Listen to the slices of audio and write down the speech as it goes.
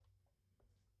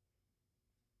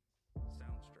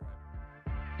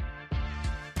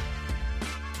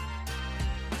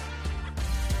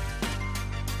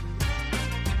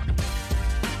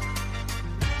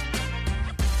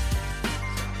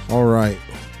All right.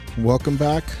 Welcome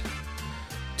back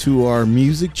to our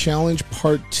Music Challenge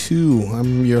Part 2.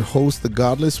 I'm your host, The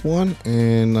Godless One,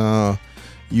 and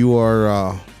you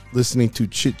are listening to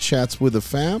Chit Chats with the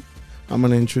Fam. I'm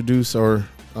going to introduce our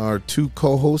two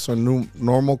co-hosts, our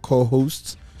normal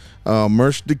co-hosts,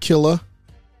 Merch the Killer.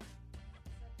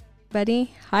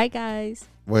 Buddy, hi guys.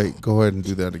 Wait, go ahead and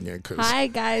do that again. Hi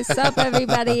guys, sup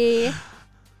everybody?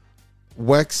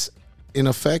 Wex in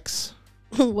Effects.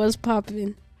 What's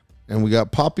poppin'? And we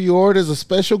got Poppy Ord as a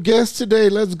special guest today.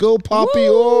 Let's go, Poppy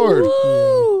Ord.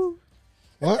 Woo!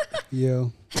 What?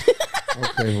 Yo.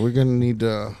 Okay, we're gonna need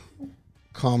to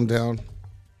calm down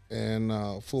and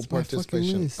full It's my fucking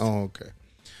participation. list. Oh, okay.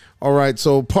 All right.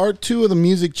 So part 2 of the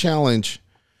music challenge.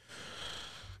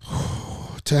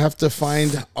 To have to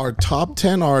find our top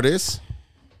 10 artists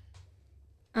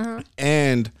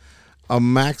and a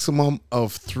maximum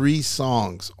of 3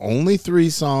 songs. Only 3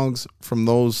 songs from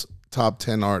those top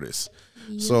 10 artists.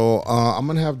 So I'm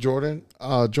gonna have Jordan.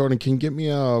 Jordan, can you get me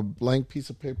a blank piece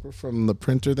of paper from the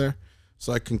printer there,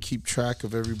 so I can keep track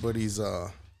of everybody's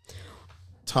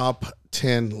top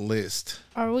 10 list.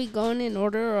 Are we going in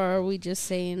order or are we just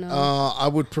saying? I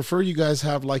would prefer you guys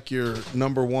have like your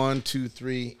number 1, 2,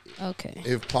 3, Okay.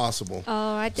 if possible.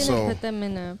 Oh, I didn't So, put them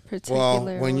in a particular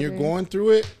Well, when you're order. going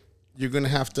through it, you're gonna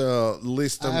have to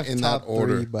list I them have in top that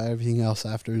order. 3, but everything else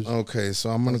after is Okay, so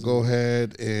I'm gonna go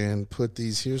ahead and put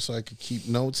these here so I could keep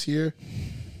notes here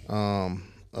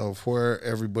of where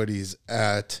everybody's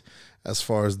at as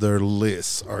far as their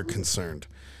lists are concerned.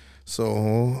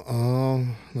 So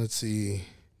let's see.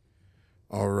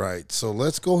 All right, so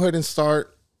let's go ahead and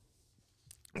start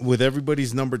with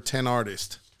everybody's number 10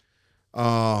 artist.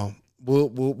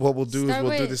 What we'll do is Start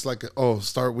we'll do with- this like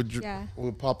start with Yeah.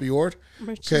 with Poppy Ord.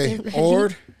 Merch Okay, isn't ready.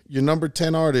 Ord, your number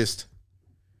 10 artist.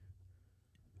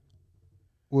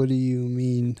 What do you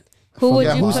mean? Who would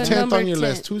Yeah, you who's put 10th number on your 10?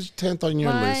 list? Who's 10th on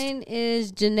your list? Mine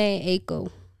is Janae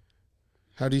Aiko.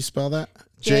 How do you spell that?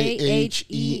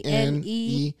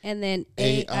 Jhene and then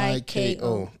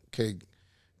Aiko. Okay.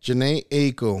 Janae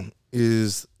Aiko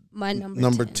is My number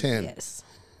Number 10. 10. Yes.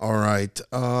 all right.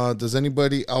 Does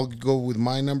anybody? I'll go with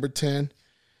my number 10.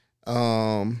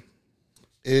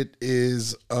 It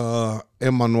is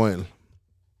Emmanuel.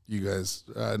 You guys,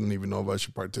 I don't even know if I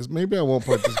should participate. Maybe I won't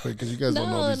participate because you guys don't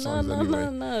know these songs anyway.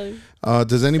 No.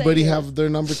 Does anybody Say it. have their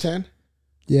number 10?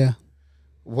 Yeah,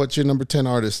 What's your number 10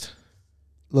 artist?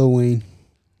 Lil Wayne.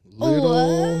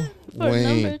 Little For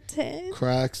Wayne number 10.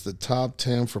 cracks the top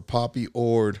 10 for Poppy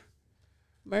Ord.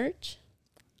 Merch.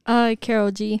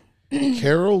 Carol G.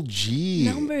 Carol G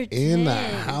Number in the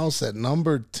 10. house at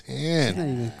number It's 10. not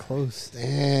even close.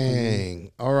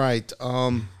 Dang. All right.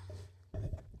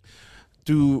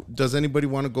 Does anybody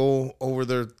want to go over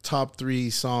their top 3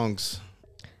 songs?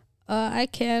 I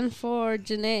can. For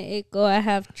Janae Aiko, I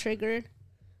have Triggered.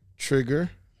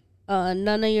 Trigger,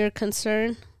 None of Your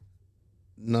Concern.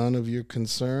 None of Your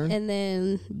Concern. And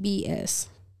then BS.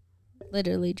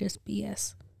 Literally just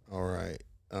BS. All right.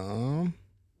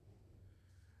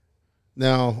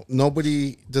 Now,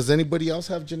 does anybody else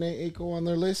have Janae Aiko on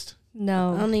their list? I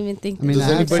No. don't even think. I mean, Does I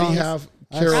have anybody songs- have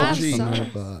I have Carol songs G? from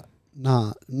her, but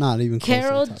not even close to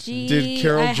Carol the top G. 10. Did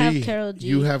Carol I G? have Carol G.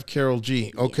 You have Carol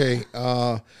G. Okay.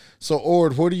 So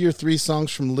Ord, what are your 3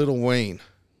 songs from Lil Wayne?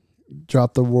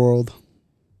 Drop the World,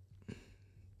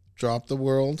 Drop the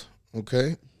World.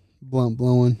 Okay. Blunt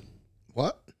Blowing,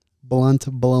 What? Blunt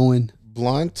Blowing,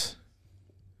 Blunt.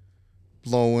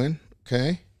 Blowing.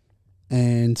 Okay.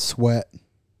 and Sweat.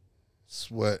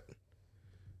 Sweat.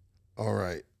 All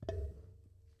right.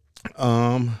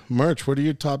 Merch, what are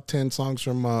your top 10 songs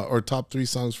from or top 3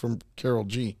 songs from Carol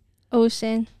G?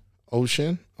 Ocean.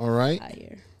 Ocean. All right.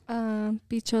 Fire.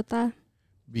 Bichota.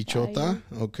 Bichota.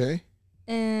 Okay.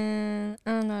 And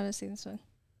I don't know how to say this one.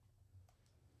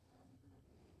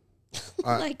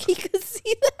 Like he could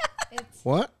see that.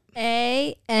 What?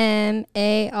 AMARGURA.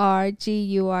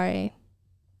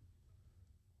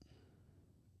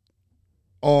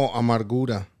 Oh,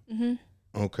 Amargura. Mm-hmm.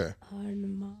 Okay.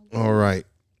 All right.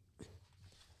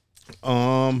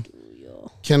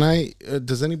 Can I?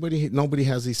 Does nobody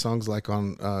has these songs like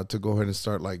on to go ahead and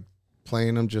start like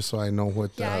playing them just so I know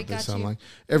what Yeah, I they got sound you. like. do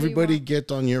you Everybody want?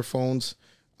 get on your phones.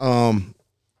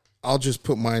 I'll just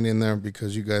put mine in there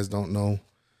because you guys don't know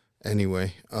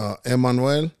anyway.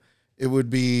 Emmanuel, it would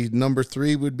be number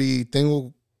 3 would be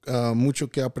Tengo mucho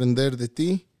que aprender de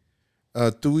ti,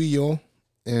 tú y yo,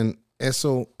 and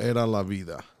Eso era la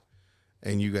vida.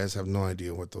 And you guys have no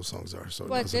idea what those songs are, so it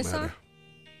What, doesn't this matter.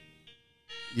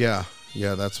 song?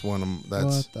 Yeah, that's one of them.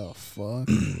 That's What the fuck?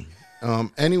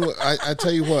 Anyway, I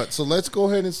tell you what. So let's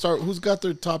go ahead and start. Who's got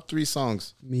their top 3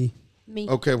 songs? Me. Me.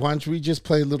 Okay, why don't we just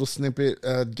play a little snippet?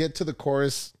 Get to the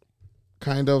chorus,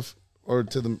 kind of, or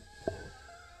to the.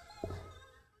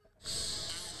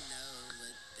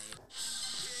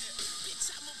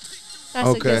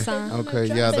 That's a good song. Okay,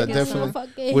 yeah, that Good definitely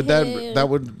Fucking would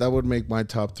hell. that would make my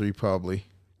top 3 probably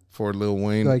for Lil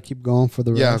Wayne. Do I keep going for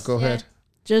the Yeah, rest? go ahead.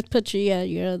 Just put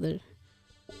your other.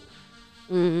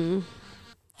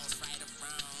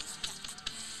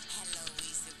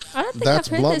 I don't think That's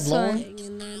I've heard Blunt this Blowing? one.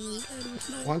 And then,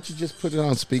 Why don't you just put it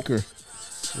on speaker?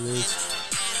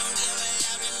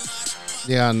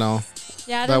 Yeah, no,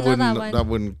 Yeah, I that don't know wouldn't that one. that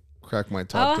wouldn't crack my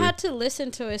top I'll 3. have to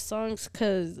listen to his songs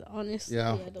because honestly,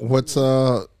 Yeah. I don't What's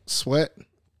know. Sweat?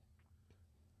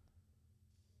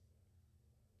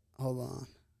 Hold on.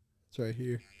 It's right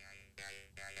here.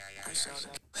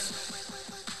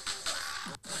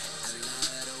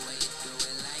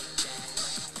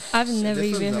 I've never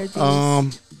even heard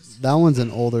these. That one's an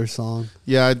older song.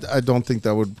 Yeah, I don't think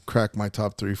that would crack my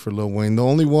top 3 for Lil Wayne. The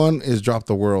only one is Drop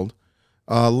the World.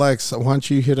 Lex, why don't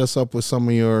you hit us up with some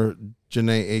of your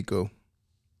Janae Aiko?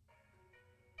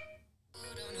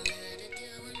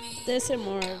 This is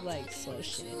more of like slow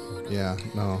shit. Yeah,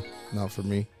 no, not for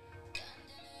me.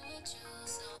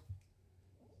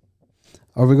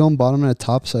 Are we going bottom and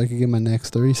top so I could get my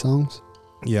next 3 songs?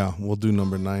 Yeah, we'll do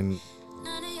number 9.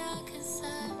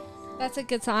 That's a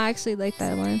good song. I actually like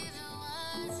that one.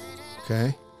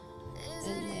 Okay.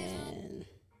 And then,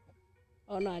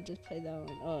 oh no, I just played that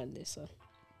one. Oh, and this one.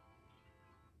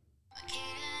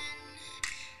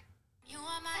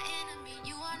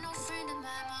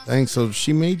 Thanks. So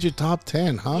she made your top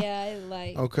 10, huh? Yeah, I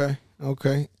like. Okay.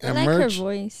 Okay. I And like her merch,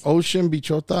 voice. Ocean,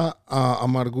 Bichota,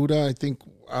 Amargura. I think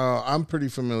I'm pretty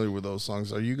familiar with those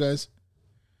songs. Are you guys?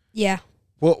 Yeah.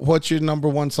 What's your number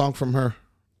 1 song from her?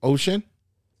 Ocean?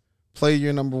 Play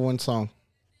your number 1 song.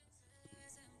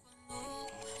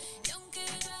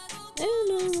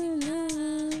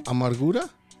 Amargura?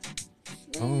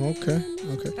 Oh, okay.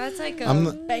 Okay. That's like a I'm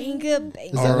not- banger.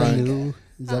 Is All that right.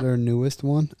 is that her newest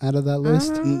one out of that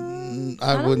list?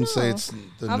 I don't wouldn't say know. it's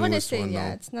the I wouldn't newest say, one, yeah,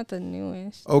 no. it's not the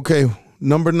newest. Okay,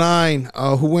 number 9.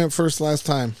 Who went first last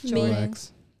time? Me.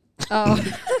 Lex. Oh,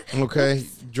 Okay,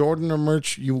 Jordan or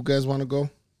Merch, you guys want to go?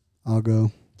 I'll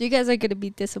go. you guys are gonna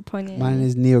be disappointed. Mine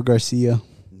is Neo Garcia.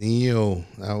 Neo,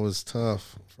 that was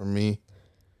tough for me.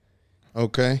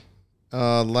 Okay,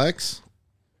 Lex,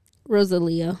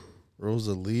 Rosalia.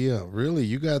 Rosalia, really?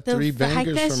 You got the 3 fact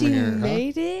bangers that from she here, huh?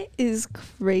 made it is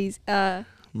crazy. Merch,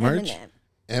 Eminem.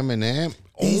 Eminem,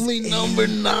 only number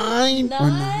 9.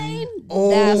 9? Oh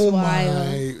That's my,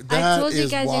 wild. I told you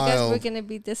is guys wild. were gonna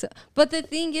be but the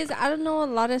thing is, I don't know a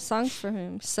lot of songs for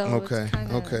him. So Okay, it's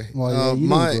kinda, okay. Well, yeah, you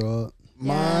my didn't grow up.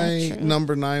 my Yeah, true.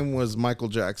 number 9 was Michael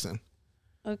Jackson.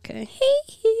 Okay.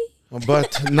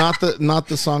 But not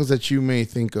the songs that you may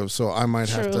think of. So I might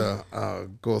have True. to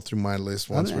go through my list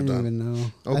I once we're don't done. even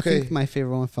know. I Okay. think my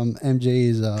favorite one from MJ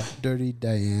is Dirty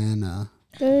Diana.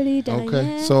 Dirty Diana.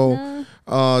 Okay,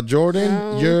 so Jordan,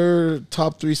 No. your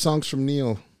top 3 songs from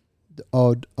Neo.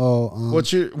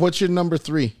 What's your number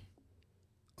 3?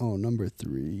 Number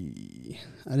 3.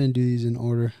 I didn't do these in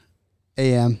order.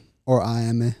 AM or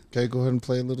IMA. Okay, go ahead and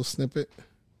play a little snippet.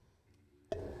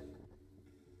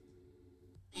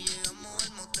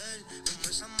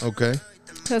 Okay,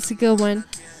 That's a good one.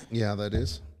 yeah, that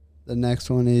is. The next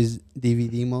one is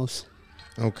DVDmos.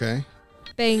 Okay,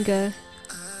 Banger.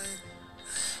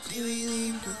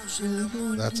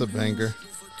 that's a banger.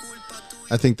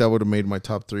 I think that would have made my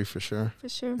top 3 for sure. For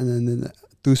sure. And then the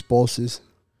Tus Pulses.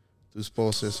 Dos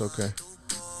Poses, okay.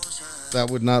 That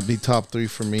would not be top 3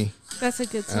 for me That's a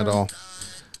good song.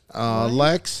 at all.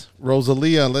 Lex,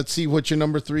 Rosalia, let's see what your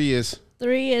number 3 is.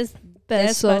 3 is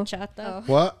Beso. Despachata. Oh.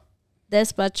 What?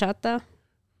 Despachata.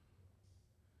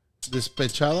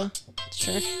 Despechada?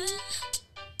 Sure.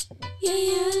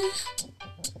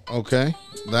 Okay.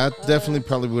 That definitely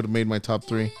probably would have made my top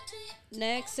 3.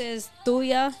 Next is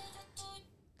Tuya.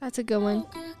 That's a good one.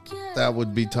 That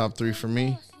would be top 3 for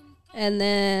me. And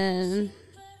then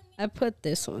I put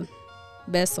this one.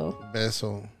 Beso.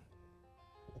 Beso.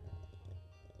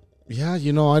 Yeah,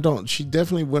 she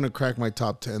definitely wouldn't crack my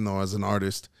top 10 though as an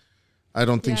artist. I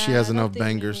don't think she Yeah, has I don't enough think me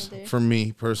bangers either. for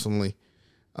me personally.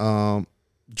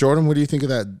 Jordan, what do you think of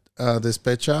that?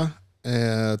 Despecha,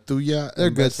 Tuya. They're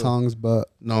and good Beso? songs,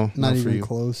 but No, not not for even you.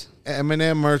 close.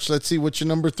 Eminem Merch. Let's see. What's your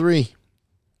number 3?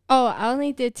 Oh, I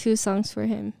only did 2 songs for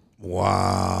him.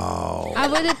 Wow. I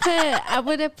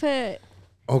would have put.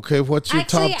 Okay, what's your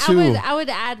Actually, top 2? I would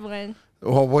add one.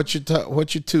 Well, what's your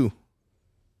 2?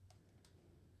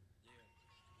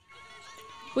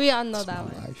 We all know that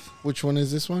one. Life. Which one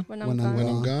is this one? When I'm When I'm gone. When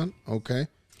I'm Gone. gone. Okay.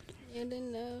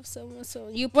 Getting enough someone so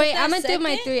you put Wait, that I'm gonna do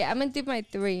my second? 3. I'm gonna do my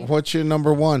 3. What's your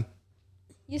number one?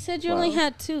 You said you only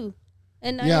had 2.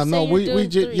 And now Yeah, you're no, saying you're we doing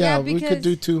just 3. yeah, Yeah, we could because-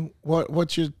 do 2.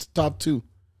 What's your top 2?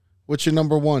 What's your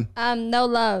number one? No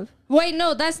love. Wait,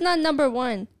 no, that's not number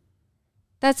 1.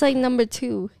 That's like number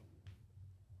 2.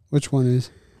 Which one is?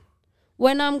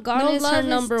 When I'm gone No is love her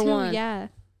number is 2, 1. Yeah.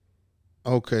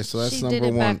 Okay, so that's She did number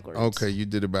it one. backwards. Okay, you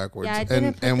did it backwards. Yeah, I didn't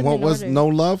and put and them what in was order. No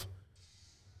Love?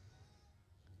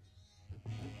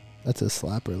 That's a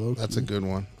slapper, low. That's a good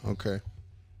one. Okay.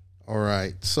 All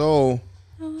right. So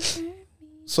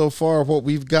far what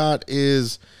we've got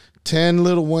is 10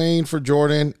 Lil Wayne for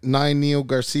Jordan, 9 Neil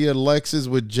Garcia, Lexus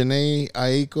with Janae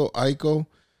Aiko,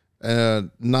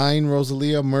 9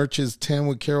 Rosalia, Merch is 10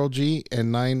 with Carol G,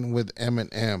 and 9 with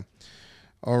Eminem.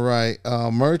 All right.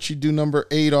 Merch, you do number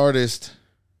 8 artist.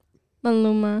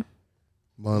 Maluma.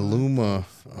 Maluma.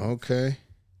 Okay.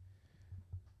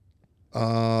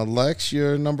 Lex,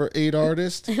 your number 8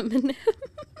 artist. Eminem.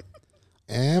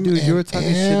 Dude, you were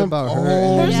talking shit about her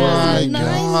Oh and Hers then- my is 9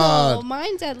 God. though.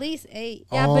 Mine's at least 8.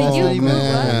 Yeah, but you Oh, grew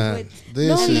man. up with. This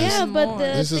No, is yeah, but more. the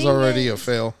this is thing already a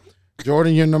fail.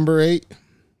 Jordan, your number 8.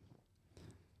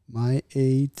 My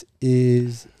 8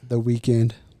 is The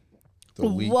Weeknd. The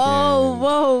Weeknd.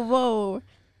 Whoa.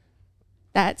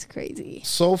 That's crazy.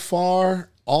 So far,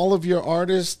 all of your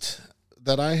artists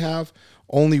that I have,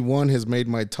 only one has made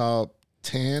my top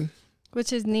 10.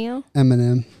 Which is Neil.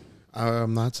 Eminem.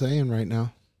 I'm not saying right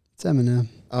now. It's Eminem.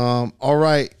 All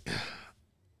right.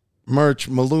 Merch,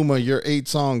 Maluma, your 8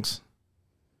 songs.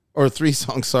 Or 3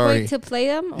 songs, sorry. Wait, to play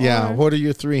them? Yeah, or- what are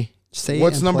your 3? Say it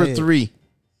What's and number play it. 3?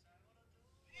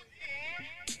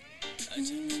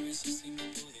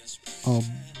 Oh,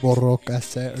 Borro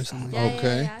Cassette or something. Yeah,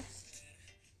 Okay. yeah.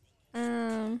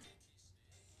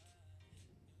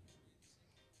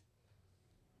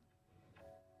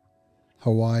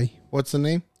 Hawaii. What's the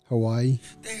name? Hawaii.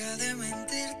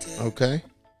 Okay.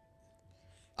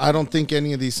 I don't think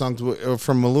any of these songs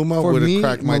from Maluma For would me, have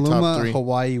cracked my top Maluma, 3.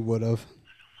 Hawaii would have.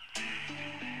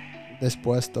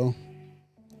 Despuesto.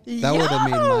 That would have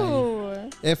made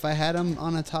mine. If I had them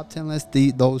on a top 10 list,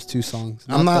 those 2 songs.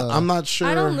 I'm the- not sure.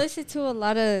 I don't listen to a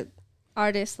lot of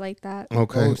artists like that.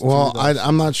 Okay. Those two, Well, those.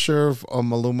 I'm not sure if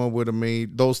Maluma would have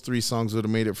made those 3 songs would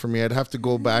have made it for me. I'd have to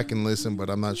go back and listen, but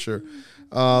I'm not sure.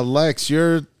 Lex,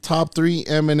 your top 3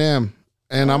 Eminem,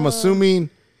 and I'm assuming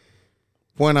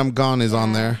When I'm Gone is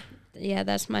on there. Yeah,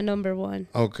 that's my number 1.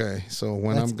 Okay, so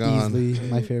When That's I'm Gone. easily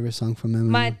my favorite song from Eminem.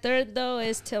 My third though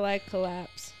is Till I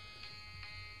Collapse.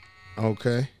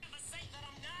 Okay.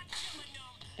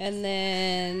 And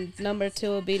then number 2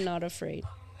 will be Not Afraid.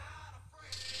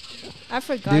 I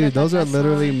forgot. Dude, about those are that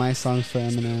literally song. my songs for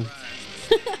Eminem.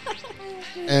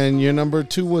 And your number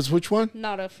 2 was which one?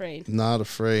 Not Afraid. Not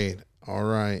Afraid. All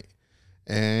right.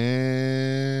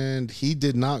 And he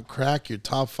did not crack your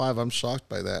top 5. I'm shocked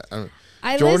by that.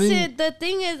 I Jordan? listen. The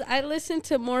thing is, I listen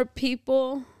to more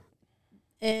people,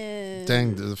 and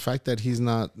Dang, the fact that he's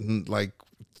not like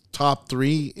top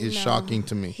 3 is No. shocking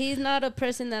to me. he's not a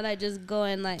person that I just go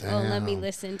and like, oh, let me Damn.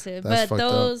 listen to. That's But fucked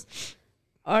up. those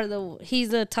are he's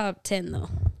the top 10 though, All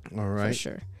for right.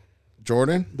 sure.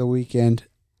 Jordan? The Weeknd.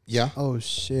 Yeah. Oh,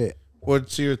 shit.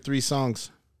 What's your 3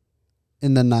 songs?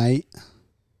 In the Night.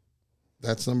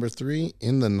 That's number 3.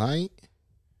 In the Night.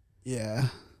 Yeah.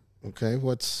 Okay.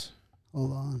 What's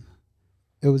Hold on.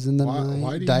 It was in the Why- night.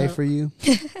 why do you Die have- for You.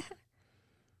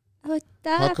 I would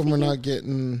die how come for we're you. not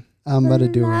getting? I'm about to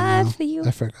do it right Alive for you. now.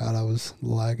 I forgot I was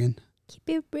lagging. Keep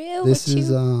it real This with is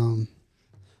you.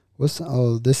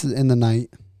 this is In the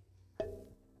Night.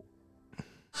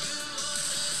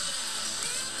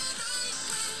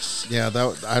 Yeah,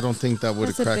 that I don't think that would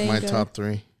have That's a cracked my banger. top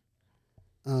 3.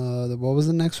 What was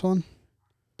the next one?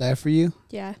 Die for You.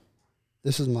 Yeah.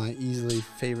 This is my easily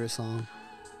favorite song.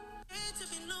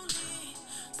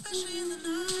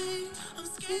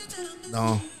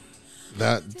 No,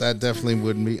 that definitely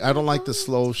wouldn't be. I don't like the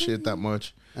slow shit that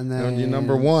much. And And then your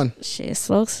number 1, Shit,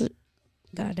 slow.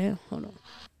 Goddamn, hold on.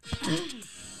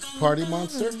 Party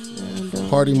Monster.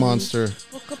 Party Monster.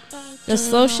 The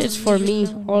slow shit's for me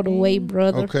all the way,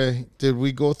 brother. Okay, did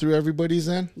we go through everybody's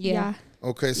then? Yeah.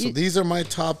 Okay, so You- these are my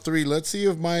top 3. Let's see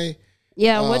if my.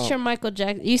 Yeah, what's your Michael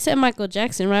Jackson? You said Michael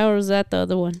Jackson, right? Or was that the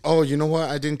other one? Oh, you know what?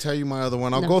 I didn't tell you my other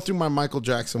one. I'll No. go through my Michael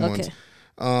Jackson ones.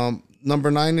 Okay.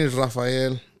 Number 9 is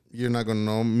Rafael. You're not gonna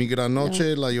know. Mi Gran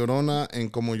Noche, La Llorona,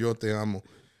 and Como Yo Te Amo.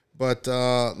 But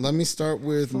let me start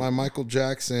with my Michael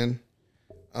Jackson.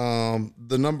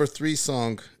 The number 3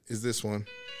 song is this one.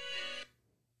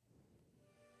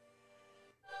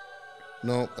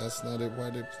 No, that's not it. Why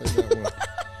did I play that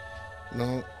one?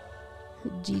 No.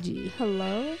 GG.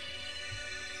 Hello?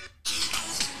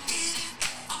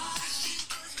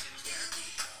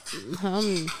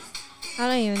 I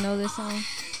don't even know this song.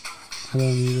 I don't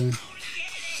either.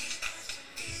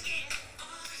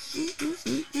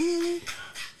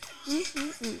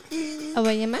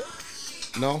 Awayaman?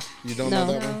 No, you don't No.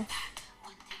 know that one.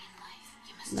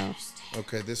 No.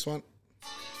 Okay, this one.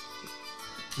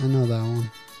 I know that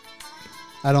one.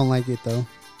 I don't like it though.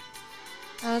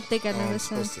 I don't think I know I'm this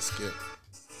song. supposed to skip.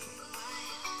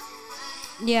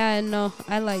 Yeah, no.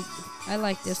 I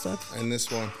like this one. And this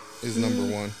one is number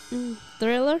one.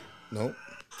 Thriller? Nope.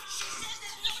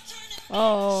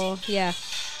 Oh, yeah.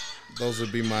 Those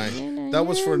would be my. That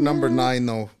was for number 9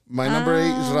 though. My number 8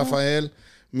 is Rafael,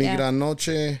 Mi Yeah. Gran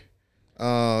Noche,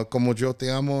 Como Yo Te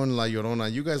Amo, and La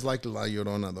Llorona. You guys like La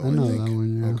Llorona though, I know I think. that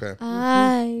one. Yeah. Okay.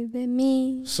 Ay de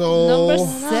mí. So Number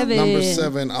 7. number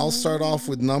 7. I'll start off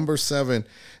with number 7.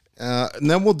 And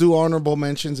then we'll do honorable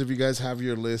mentions if you guys have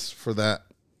your list for that.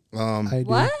 I do.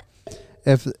 What?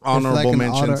 If Honorable like an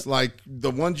mentions, like the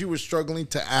ones you were struggling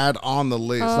to add on the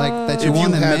list. like that you If you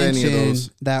want to had any of mention those.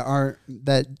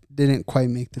 that didn't quite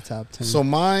make the top 10. So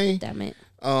my Damn it.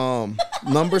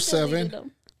 number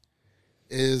 7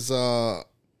 is I'll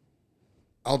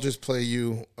just play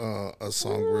you a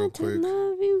song real quick.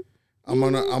 I'm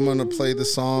gonna play the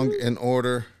song in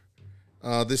order.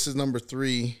 This is number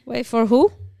 3. Wait, for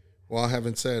who? Well, I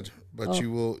haven't said, but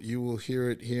Oh. you will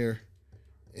hear it here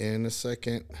in a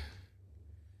second.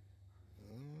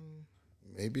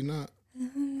 Maybe not.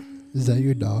 Is that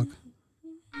your dog?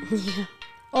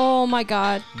 Oh my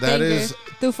God. That Banger. is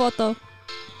Tu foto.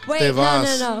 Wait, Te no,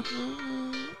 vas. no.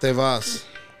 Te Vas.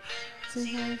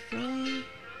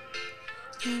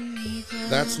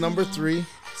 That's number 3.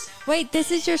 Wait,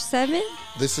 this is your 7?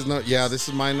 This is not. Yeah, this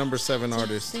is my number 7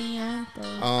 artist.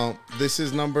 This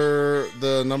is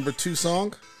the number 2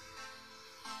 song.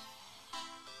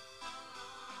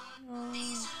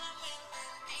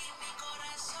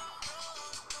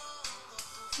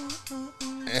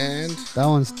 And That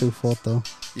one's too photo.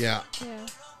 yeah, Yeah.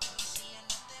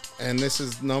 and this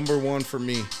is number 1 for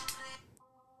me.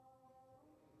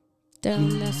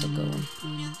 Damn, that's a good one.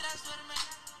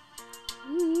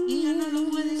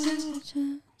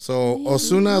 So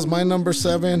Ozuna is my number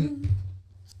 7.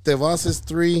 Te Vas is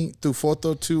 3. Tu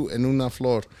Foto 2, and Una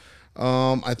Flor.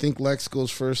 I think Lex goes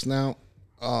first now,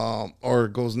 or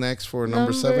goes next for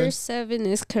number 7. Number 7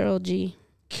 is Carol G.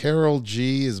 Carol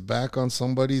G is back on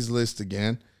somebody's list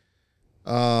again.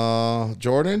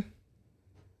 Jordan?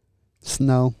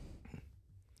 Snow.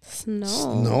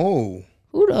 Snow. No.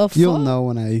 Who the fuck? You'll know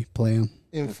when I play them.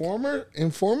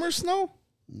 Informer Snow?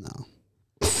 No.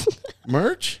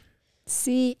 Merch?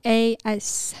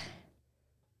 CAS.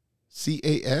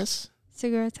 CAS?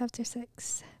 Cigarettes after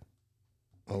sex.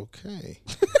 Okay.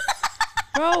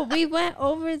 Bro, we went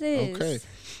over this. Okay.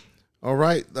 All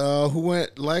right. Who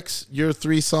went? Lex, your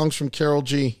 3 songs from Carol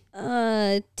G.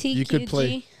 TQG. You could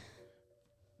play.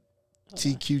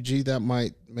 TQG, that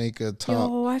might make a top.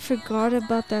 Yo, I forgot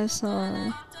about that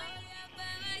song.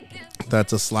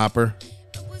 That's a slapper.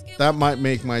 That might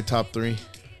make my top 3.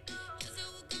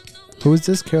 Who is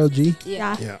this? Carol G?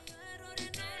 Yeah. Yeah.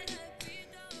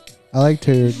 I liked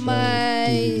her.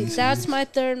 That's my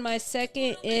 3rd. My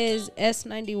 2nd is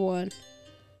S91.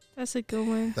 That's a good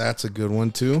one. That's a good one,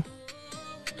 too.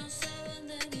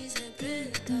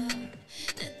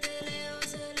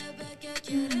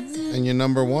 And your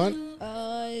number 1?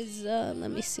 Is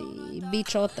let me see,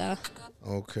 Bichota.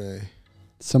 Okay.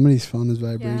 Somebody's phone is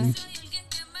vibrating.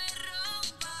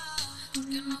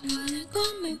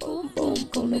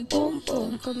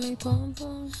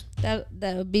 That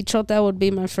Bichota would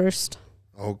be my first.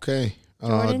 Okay.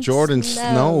 Jordan Jordan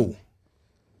Snow.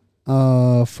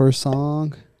 Snow. First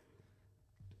song.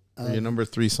 Your number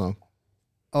 3 song.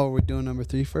 Oh, we're doing number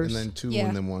 3 first? And then 2 Yeah.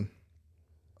 and then 1.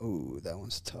 Oh, that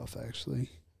one's tough, actually.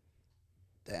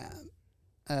 Damn.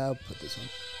 I'll put this one.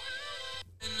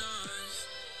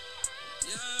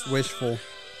 Wishful.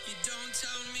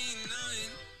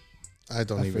 I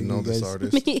don't I even figured know you this guys-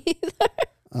 artist. Me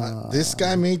either. This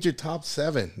guy made your top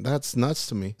 7. That's nuts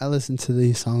to me. I listen to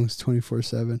these songs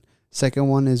 24/7. Second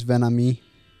one is Ven a mí.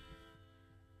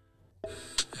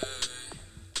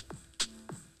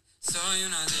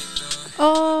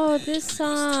 Oh, this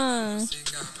song.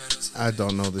 I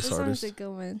don't know this This song's artist. a good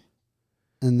one.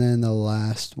 And then the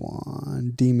last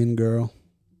one, Demon Girl.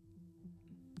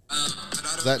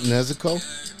 Is that Nezuko?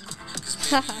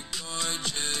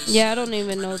 Yeah, I don't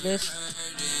even know this.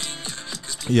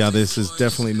 Yeah, this is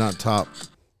definitely not top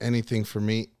anything for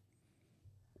me.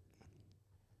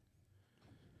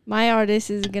 My artist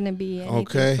is gonna be anything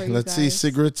Okay, for you let's see. guys.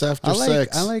 Cigarettes After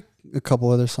Sex. I like a couple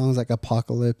other songs like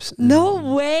Apocalypse.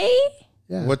 No way.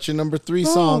 Yeah. What's your number 3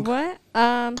 Oh, song? what?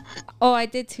 Oh, I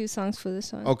did 2 songs for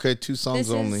this one. Okay, 2 songs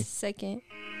This only. is second.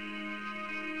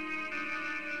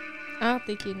 I don't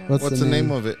think you know. What's What's the the name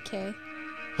name? of it? K.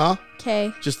 Huh?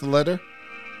 K. Just the letter?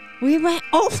 We went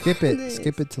over Skip it. this.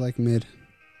 Skip it to like mid.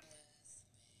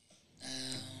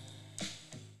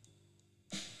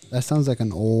 That sounds like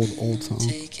an old song.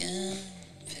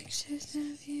 Pictures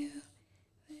of you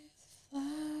with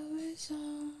flowers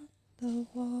on the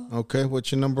wall. Okay, what's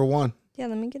your number 1? Yeah,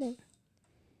 let me get it.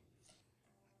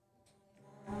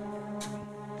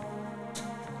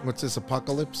 What's this,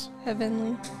 Apocalypse?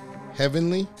 Heavenly.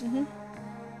 Heavenly?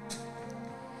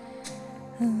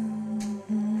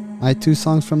 My 2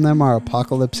 songs from them are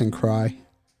Apocalypse and Cry.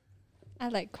 I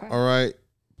like cry. All right,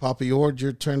 Papa Yord,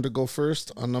 your turn to go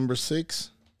first on number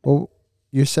 6. Well,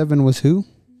 your 7 was who?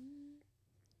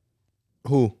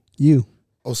 Who? You.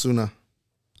 Osuna.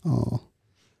 Oh.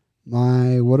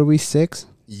 What are we, 6?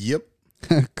 Yep.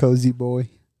 Cozy Boy.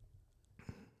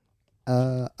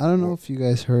 I don't know if you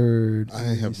guys heard.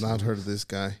 I have not heard of this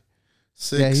guy.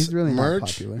 6. Yeah, he's really not Merch.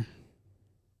 popular.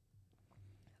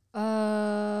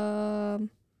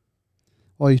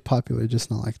 Well, he's popular, just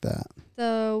not like that.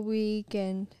 The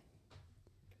Weekend.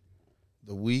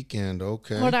 The Weekend,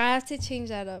 okay. Hold on, I have to change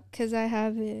that up because I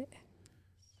have it.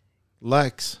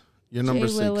 Lex, your number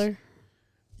Jay 6. Wheeler.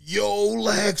 Yo,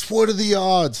 Lex, what are the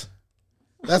odds?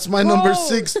 That's my number Whoa.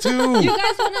 6 too. You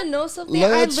guys want to know something?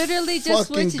 Let's I literally just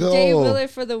fucking switched go. Jay Wheeler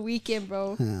for The Weekend,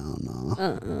 bro. Hell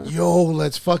no. Yo,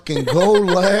 let's fucking go,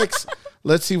 Lex.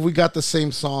 Let's see if we got the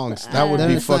same songs. That would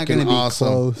be That's not fucking gonna be awesome.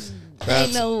 close.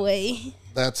 Ain't no way.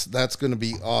 That's gonna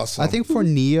be awesome. I think for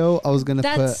Neo, I was gonna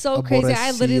put. That's so crazy. I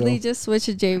Aborrecillo. literally just switched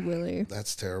to Jay Wheeler.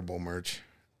 that's terrible, Merch.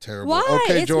 Terrible. Why?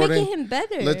 Okay, It's Jordan. making him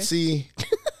better. Let's see.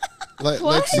 Let's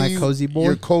What? see. My cozy boy?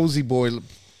 Your cozy boy.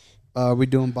 Are we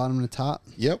doing bottom to top?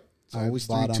 Yep. It's All right, always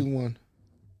 3, bottom. 2,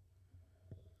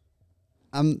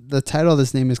 1. The title of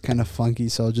this name is kind of funky,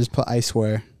 so I'll just put I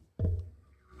Swear.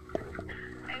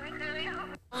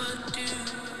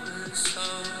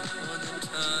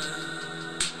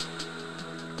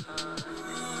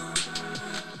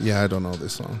 Yeah, I don't know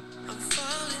this song.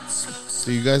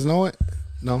 Do you guys know it?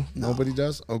 No, nobody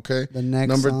does. Okay. The next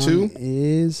Number song 2.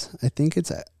 is, I think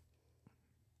it's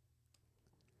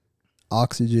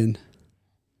Oxygen.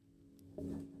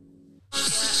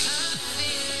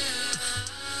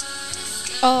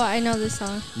 Oh, I know this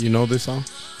song. You know this song?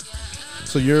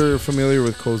 So you're familiar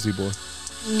with Cozy Boy?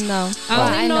 No.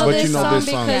 I only know But this you know song this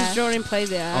song. because Yeah. Jordan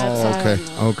plays it. Oh, okay.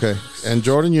 Okay. And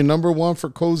Jordan, you're number 1 for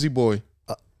Cozy Boy.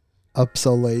 Up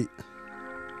So Late.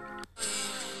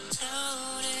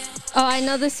 Oh, I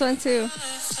know this one too.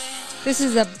 This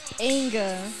is a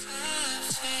banger.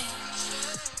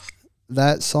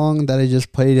 That song that I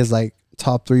just played is like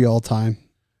top 3 all time.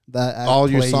 That I All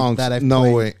your played- songs. that I've No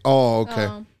played. way. Oh, okay.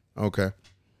 Um, Okay.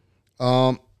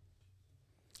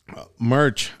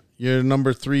 Merch, you're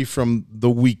number 3 from The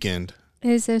Weekend.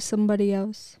 Is there somebody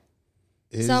else?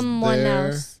 Is Someone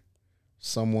there else.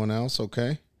 Someone else,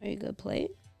 okay. Are you gonna play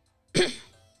it?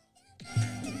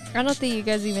 I don't think you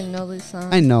guys even know this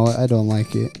song. I know it. I don't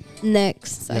like it.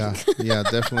 Next. Yeah, yeah,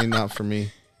 definitely not for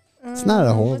me. It's not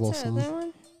a horrible what's that song. other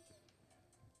one?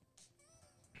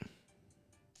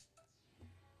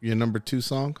 Your number 2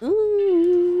 song?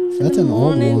 That's an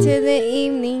old Morning one. to the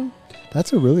evening.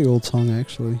 That's a really old song,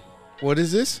 actually. What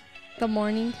is this? The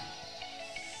morning.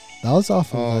 That was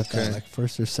off of Oh, like, okay. like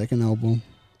first or second album.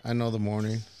 I know The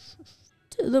Morning.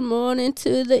 To the morning,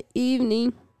 to the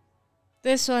evening.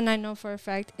 This one I know for a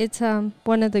fact. It's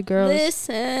one of the girls.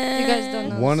 Listen. You guys don't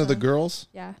know. One this of the song. girls?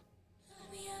 Yeah.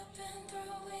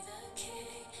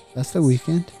 That's The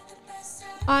Weeknd?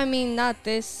 I mean, not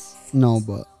this. No,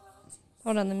 but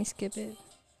Hold on, let me skip it.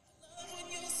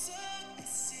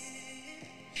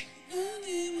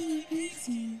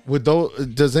 With those,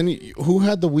 who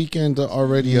had The Weeknd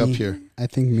already up Me. here? I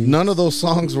think me. None of those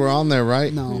songs were on there,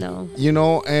 right? No. No. You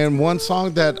know, and one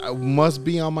song that must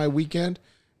be on my weekend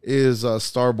is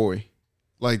Starboy.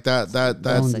 Like that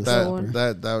one's a slapper.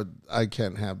 that I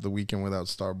can't have The Weekend without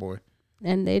Starboy.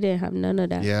 And they didn't have none of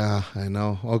that. Yeah, I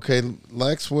know. Okay,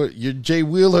 Lex, you're Jay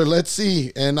Wheeler. Let's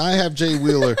see. And I have Jay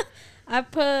Wheeler. I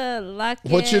put Lock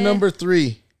What's your number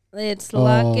 3? It's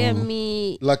Lock Oh. at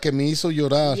Me. La que me hizo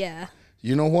llorar. Yeah.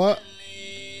 You know what?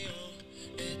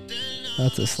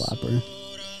 That's a slapper.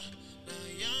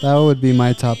 That would be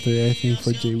my top 3, I think,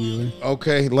 for Jay Wheeler.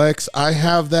 Okay, Lex, I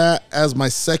have that as my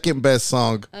second best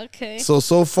song. Okay. So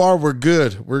far we're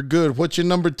good. We're good. What's your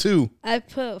number 2? I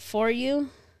put For You.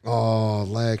 Oh,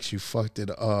 Lex, you fucked it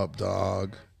up,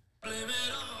 dog.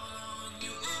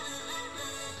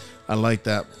 I like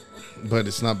that. but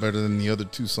it's not better than the other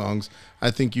two songs.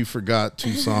 I think you forgot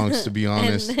two songs, to be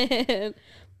honest. And then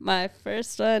my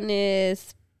first one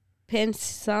is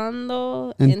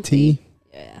Pensando And en T. Ti.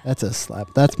 Yeah. That's a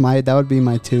slap. That would be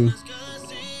my 2.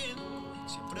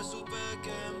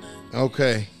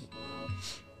 Okay.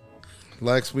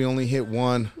 Lex, we only hit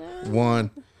one.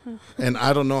 And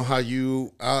I don't know how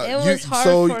you... It was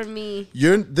hard for me.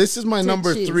 This is my to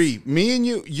number choose. 3. Me and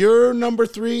you, your number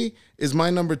 3 is my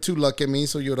number 2, La que me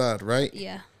hizo llorar, right?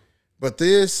 Yeah. But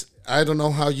this, I don't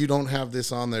know how you don't have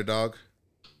this on there, dog.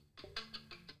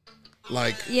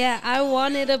 Like... Yeah, I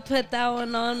wanted to put that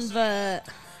one on, but...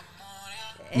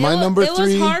 My number 3... It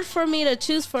was hard for me to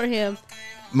choose for him.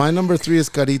 My number 3 is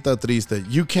Carita Triste.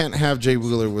 You can't have Jay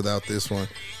Wheeler without this one.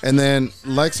 And then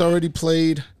Lex already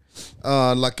played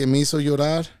La que me hizo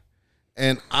llorar.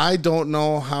 And I don't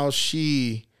know how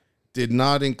she did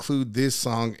not include this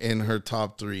song in her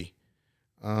top 3.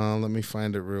 Let me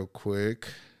find it real quick.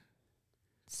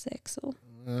 Sexo.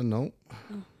 No.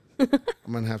 I'm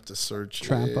going to have to search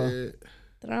Trampa. it.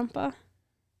 Trampa.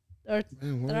 Or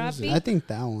Man, where is Trapi. I think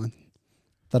that one.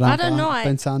 I don't know.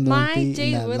 Pensando My en ti,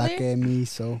 Jay and that La Wheeler? que me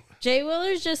hizo. Jay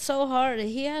Wheeler's just so hard.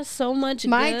 He has so much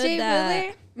My good Jay that-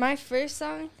 Wheeler, my first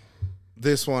song.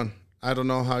 This one. I don't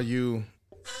know how you...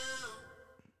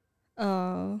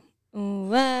 Oh,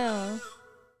 wow.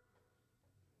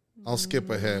 I'll skip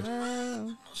ahead.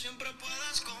 Wow.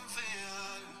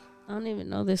 I don't even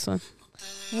know this one.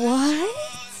 What?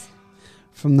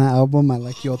 From that album, I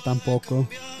like Yo Tampoco.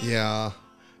 Yeah.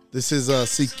 This is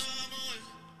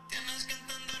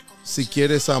Si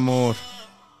Quieres Amor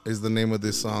is the name of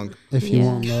this song. If you Yeah.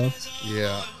 want love.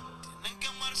 Yeah.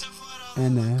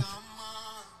 NF.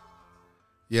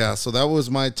 Yeah, so that was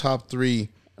my top 3.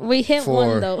 We hit For-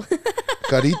 one though.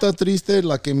 Carita Triste,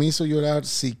 La que me hizo llorar,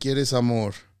 Si Quieres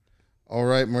Amor. All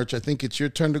right, Merch, I think it's your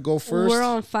turn to go first. We're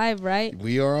on 5, right?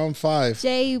 We are on 5.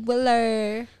 Jay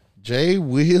Wheeler. Jay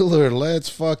Wheeler, let's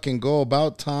fucking go.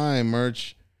 About time,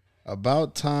 Merch.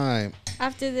 About time.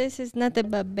 After this is nothing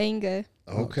but banger.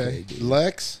 Okay.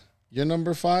 Lex, you're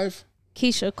number 5?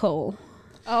 Keisha Cole.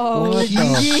 Oh, What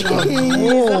the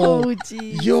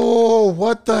OG. Yo,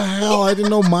 what the hell? I didn't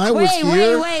know mine was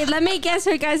here. Wait. Let me guess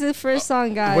her guys' first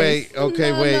song, guys. Wait,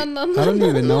 okay, No, wait. no, no, I don't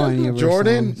even know any of her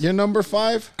Jordan, songs. you're number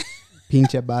 5?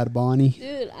 Pinche Bad Bunny.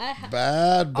 Dude, I have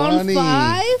Bad on Bunny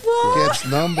 5. gets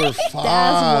number 5.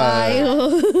 That's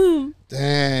wild.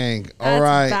 Dang. All That's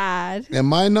right. bad. And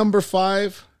my number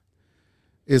 5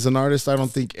 is an artist I don't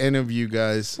think any of you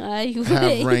guys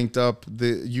have ranked up.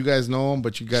 You guys know him,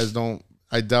 but you guys don't.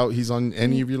 I doubt he's on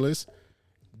any of your lists.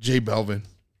 J Balvin.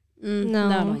 No,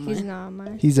 not on he's mine. not on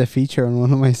mine. He's a feature on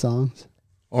one of my songs.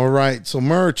 All right. So,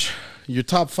 Merch, your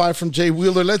top 5 from Jay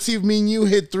Wheeler. Let's see if me and you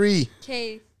hit 3.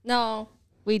 Okay. No,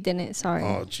 we didn't. Sorry.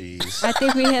 Oh, jeez. I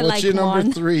think we hit What's like your number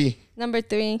one. 3? Number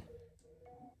 3.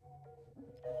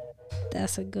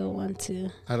 That's a good one too.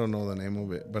 I don't know the name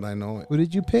of it, but I know it. What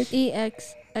did you pick?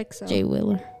 EXXO. Jay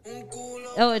Wheeler.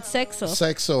 Oh, it's Sexo.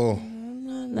 Sexo.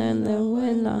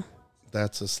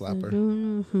 That's a slapper.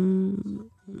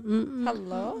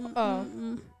 Hello? Oh.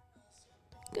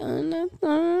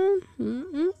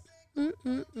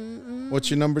 What's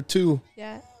your number 2?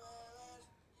 Yeah.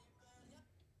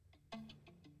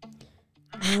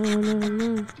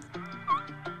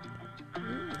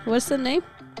 What's the name?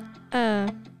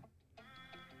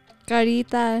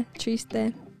 Carita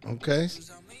Triste. Okay.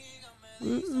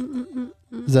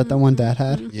 Is that the one Dad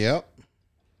had? Yep.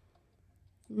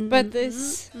 But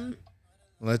this.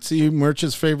 Let's see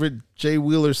Merch's favorite Jay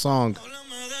Wheeler song.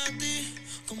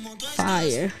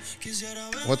 Fire.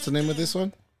 What's the name of this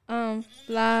one?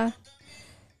 La.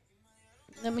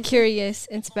 Curious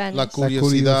in Spanish. La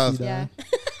Curiosidad. Yeah.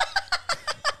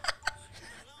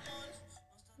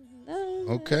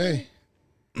 Okay.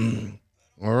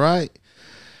 All right.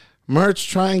 Merch,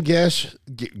 try and guess.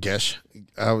 Guess.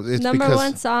 It's Number because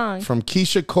 1 song. from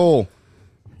Keisha Cole.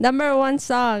 Number 1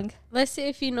 song. Let's see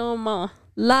if you know them all.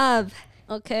 Love.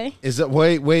 Okay. Is it?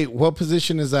 Wait. What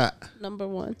position is that? Number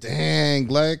 1. Dang,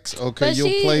 Lex. Okay, But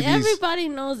you'll play these. everybody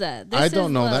knows that. This I is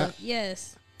don't know love. that.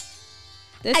 Yes.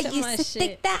 This is my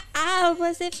shit. that I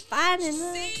wasn't fine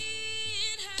enough.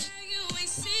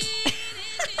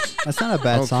 That's not a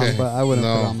bad song, but I wouldn't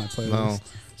put it on my playlist. No.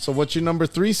 So what's your number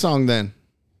 3 song then?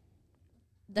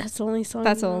 That's the only song.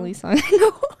 That's the you know? only song I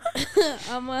know.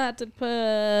 I'm gonna have to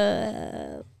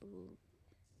put.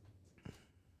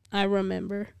 I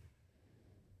remember.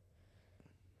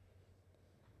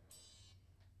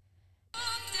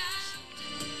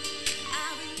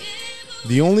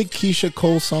 The only Keisha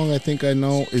Cole song I think I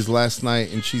know is Last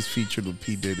Night, and she's featured with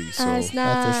P. Diddy. So Last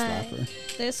That's a night.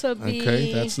 slapper. This would be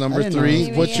okay, that's number I didn't know 3.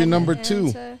 that. What's your number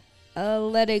 2?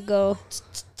 Let It Go.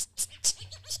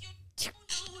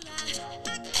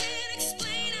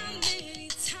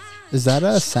 Is that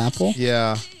a sample?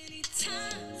 Yeah.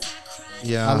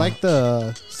 Yeah. I like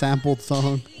the sampled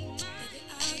song.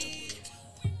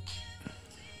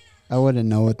 I wouldn't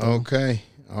know it though. Okay.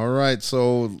 All right.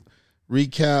 So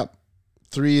recap: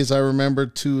 3 is I Remember.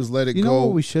 2 is Let It You Go. know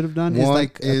what we should have done is One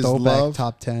like a is throwback Love.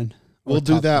 top 10. or We'll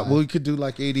do top that. 5. We could do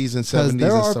like 80s and 70s. Because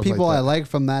there and are stuff people like I that. like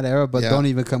from that era, but Yeah. don't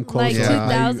even come close Like to Yeah.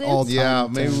 my 2000s? all-time Yeah,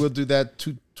 maybe 10. we'll do that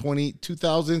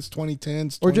 2000s,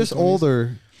 2010s, Or just 2020s.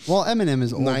 older. Well, Eminem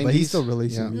is old, but 90s. he's still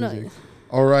releasing Yeah. music.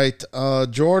 All right,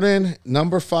 Jordan,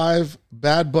 number 5,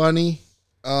 Bad Bunny.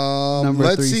 Number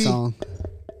let's 3 see. song.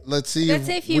 Let's see. Let's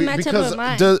see if you match up because with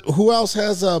mine. who else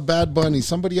has Bad Bunny?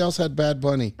 Somebody else had Bad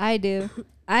Bunny. I do.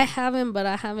 I haven't, but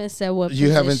I haven't said what. You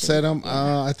haven't position. said him.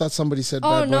 I thought somebody said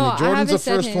Oh, Bad no, Bunny. I Jordan's the haven't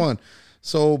said first him. one.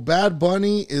 So Bad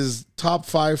Bunny is top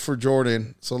 5 for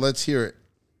Jordan. So let's hear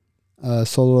it.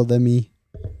 Solo de mi.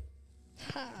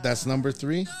 That's number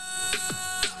 3.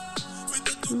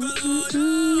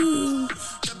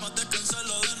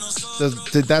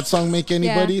 Did that song make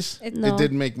anybody's? it- No. It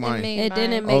didn't make mine. It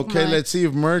didn't make Okay, mine. let's see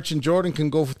if Merch and Jordan can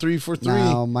go for 3 for 3.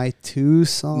 Now, my 2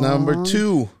 songs. Number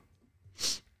 2.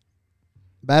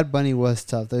 Bad Bunny was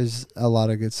tough. There's a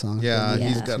lot of good songs. Yeah, Yeah.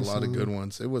 he's got a lot of good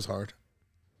ones. It was hard.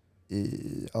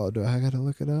 Oh, do I gotta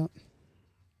look it up?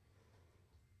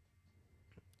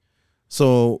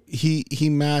 So he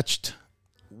matched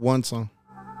one song.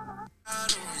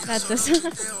 That's this.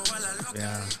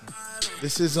 Yeah.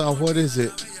 This is what is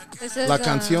it? This is La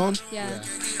Canción? Yeah.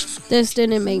 This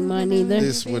didn't make mine either.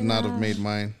 This would not have made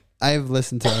mine. I've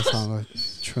listened to that song a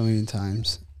trillion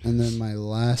times. And then my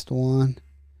last one,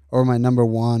 or my number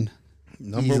 1.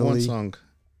 Number 1 Easily. song.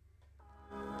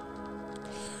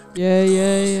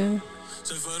 Yeah.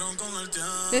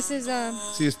 This is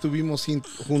Si estuvimos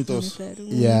juntos.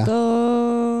 Yeah.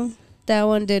 That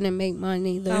one didn't make mine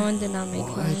either. that one did not make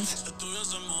mine.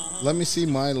 Let me see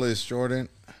my list, Jordan.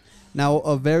 Now,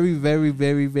 a very, very,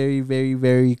 very, very, very,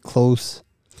 very close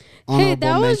Hey, honorable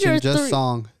that was mention, your just 3.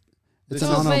 song. It's This, an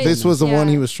is- honorable this was the Yeah. one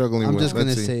he was struggling I'm with. just going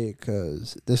to Let's see. say it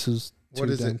because this was What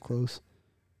too is damn it? close.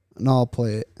 No, I'll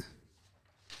play it.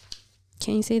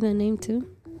 Can you say the name too?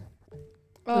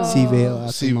 Oh. Si veo a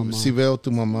tu Si, mamá. si veo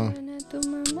tu mamá.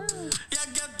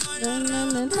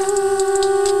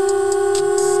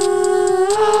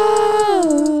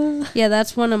 Yeah,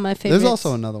 that's one of my favorites. There's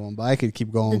also another one, but I could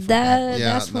keep going. For That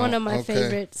Yeah, that's one no, of my okay.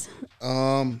 favorites.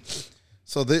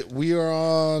 So we are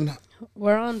on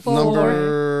We're on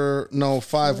 4. number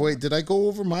 5. Wait, did I go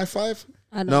over my 5?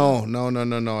 I don't know.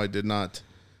 No, I did not.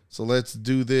 So let's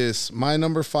do this. My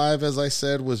number 5, as I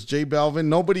said, was J Balvin.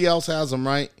 Nobody else has them,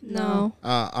 right? No.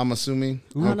 I'm assuming.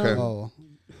 Ooh, Okay. Oh.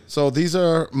 So these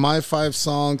are my 5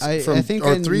 songs I think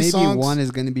or I- 3 maybe songs. one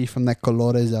is going to be from that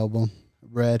Colores album,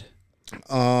 Red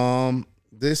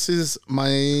This is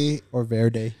my or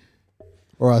Verde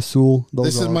or Azul. Those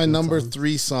this are is all my good number songs.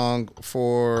 3 song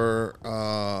for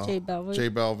J Balvin. J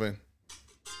Balvin.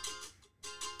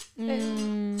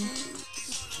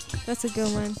 That's a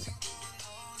good one.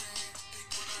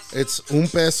 It's Un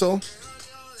Peso.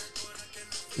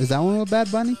 Is that one with Bad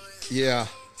Bunny? Yeah.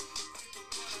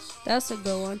 That's a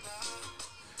good one.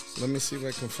 Let me see if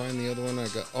I can find the other one I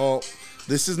got. Oh,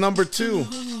 this is number 2.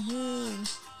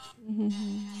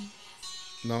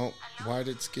 No, why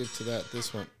did it skip to that?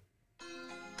 This one.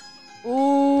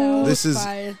 Ooh, This is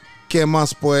fire. ¿Qué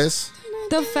más pues?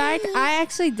 The fact I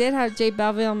actually did have J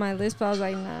Balvin on my list, but I was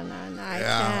like, nah, I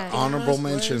Yeah, can't. honorable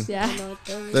mention. Yeah.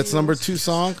 That's number 2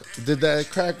 song. Did that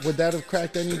crack? Would that have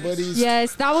cracked anybody's?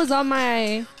 Yes, that was on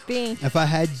my thing. If I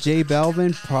had J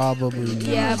Balvin, probably not.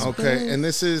 Yeah. Okay, and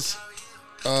this is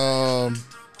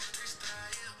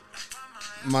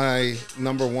my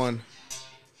number 1.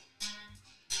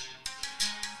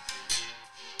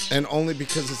 And only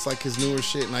because it's like his newer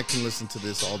shit and I can listen to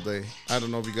this all day. I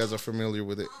don't know if you guys are familiar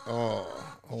with it. Oh,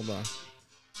 hold on.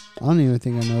 I don't even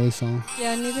think I know this song.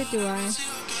 Yeah, neither do I.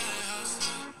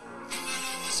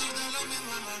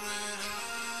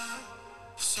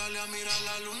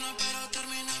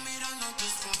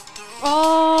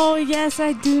 Oh, yes,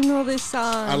 I do know this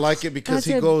song. I like it because That's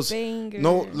he a goes, banger.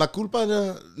 no, la culpa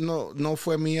no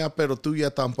fue mía, pero tuya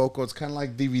tampoco. It's kind of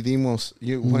like dividimos.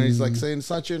 When he's like saying, it's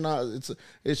not your, not, it's Not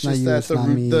just you, that it's not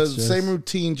me, the it's just- same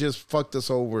routine just fucked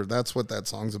us over. That's what that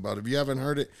song's about. If you haven't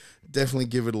heard it, definitely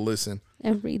give it a listen.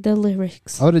 And read the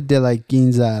lyrics. I would have did like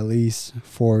Ginza at least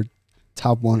for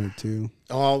top 1 or 2.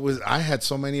 Oh, I had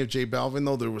so many of J Balvin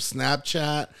though. There was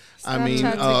Snapchat. I mean,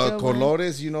 Snapchat's a good one.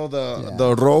 colores. You know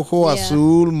the rojo, Yeah.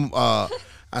 azul.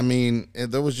 I mean,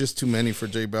 there was just too many for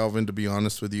J Balvin, to be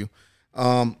honest with you.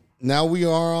 Now we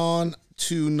are on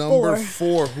to number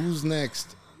 4. Who's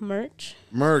next? Merch.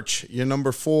 Merch. You're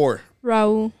number 4.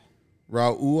 Raul.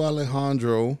 Raul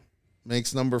Alejandro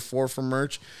makes number 4 for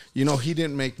Merch. You know, he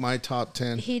didn't make my top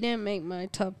 10. He didn't make my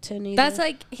top 10 either. That's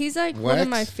like he's like one of Wax?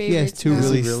 my He has favorites. 2 now.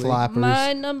 really Really? slappers.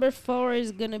 my number 4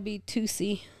 is gonna be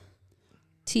Tusi.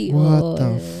 What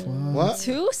the fuck? What?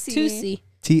 Tusi.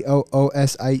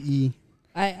 Toosie.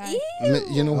 I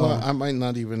You know what? I might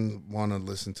not even want to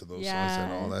listen to those songs at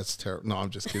Yeah. all. That's terrible. No, I'm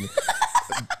just kidding.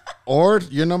 Or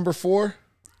you're number 4?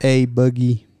 A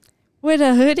Boogie. With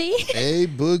a hoodie. A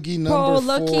Boogie number Bro, 4.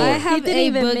 lucky. I have didn't a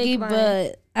even boogie, make mine.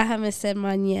 but I haven't said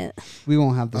mine yet. We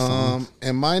won't have the song.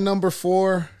 And my number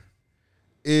 4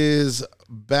 is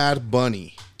Bad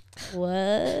Bunny.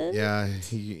 What? Yeah,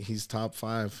 he's top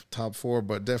 5, top 4,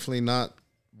 but definitely not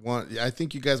one. I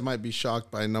think you guys might be shocked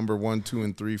by number 1, 2,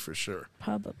 and 3 for sure.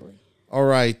 Probably. All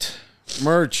right,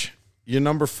 Merch, you're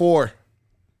number 4.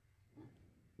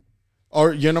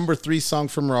 Or your number 3 song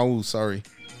from Raul, sorry.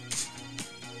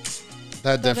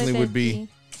 That definitely would be.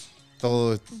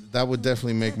 Oh, that would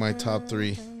definitely make my top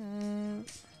 3.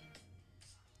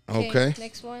 Okay.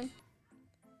 Next one.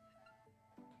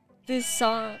 This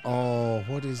song. Oh,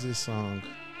 what is this song?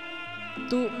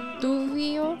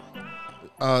 Diluvio.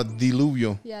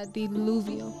 Diluvio. Yeah,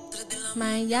 Diluvio.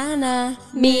 Mañana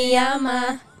mi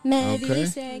ama me Okay.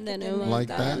 dice que te Like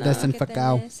that? That's in que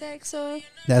Facao. tenés sexo.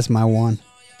 That's my one.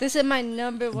 This is my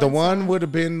number 1. The one song. would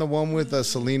have been the one with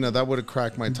Selena. That would have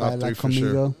cracked my top Baila 3 for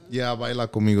sure. Conmigo. Yeah, Baila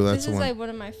Conmigo. That's This the is one. like one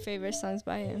of my favorite songs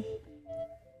by him.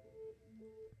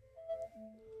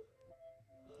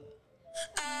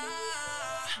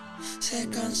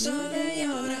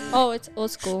 Oh, it's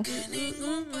old school.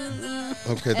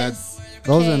 Okay, that.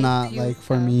 Those are Okay, not you like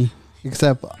for have- me,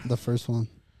 except the first one.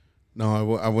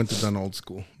 No, I went to done old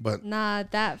school. But, Nah,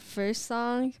 that first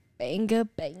song, banga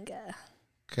banga.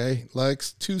 okay,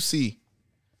 Lex, 2C.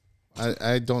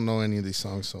 I don't know any of these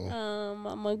songs, so. I'm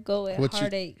gonna go with What you-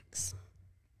 Heartaches.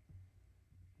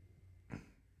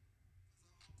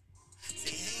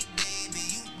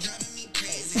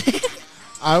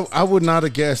 I would not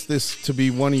have guessed this to be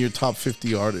one of your top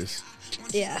 50 artists.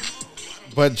 Yeah.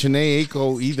 But Janae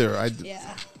Aiko either.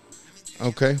 Yeah.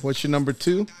 Okay, what's your number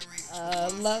 2?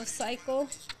 Love Cycle.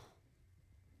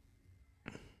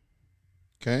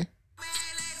 Okay.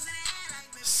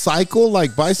 Cycle,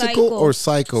 like bicycle or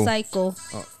psycho? Cycle.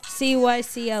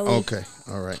 CYCLE. Okay,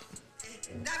 all right.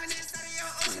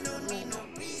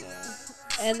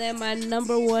 And then my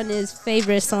number 1 is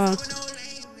Favorite Song.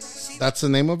 That's the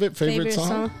name of it? Favorite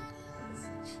song?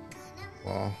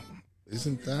 Well,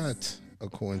 isn't that a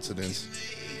coincidence?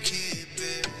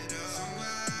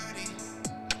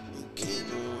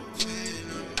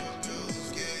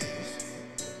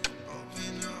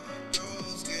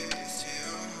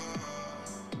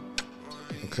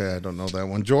 Okay, I don't know that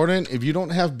one. Jordan, if you don't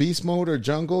have Beast Mode or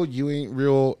Jungle, you ain't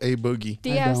real A Boogie. Do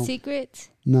you I have don't. secrets?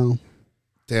 No,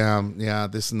 Damn, yeah,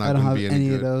 this is I not don't going to have be any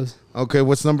any of good. those. Okay,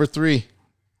 what's number 3?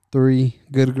 3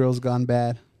 Good Girls Gone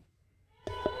Bad.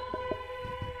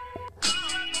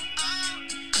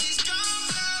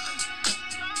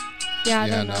 Yeah, I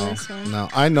Yeah, don't know no, this one. no,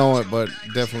 I know it, but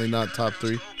definitely not top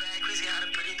 3.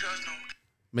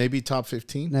 Maybe top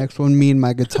 15. Next one, Me and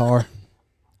My Guitar.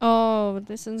 Oh,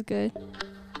 this one's good.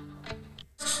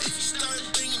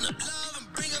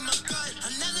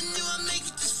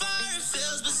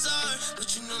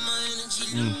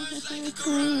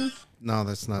 No,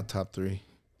 that's not top 3.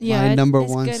 Yeah, My number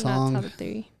it's one good, song. Not top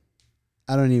 3.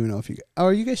 I don't even know if you. Oh,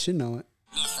 you guys should know it.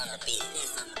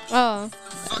 Oh,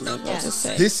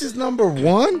 This is number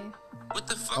 1?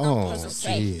 Oh,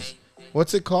 jeez.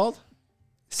 What's it called?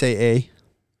 Say A.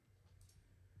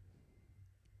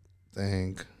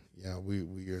 Dang. Yeah, we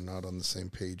are not on the same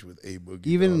page with A Boogie.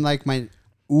 Even dog. like my.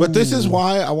 But this is Ooh.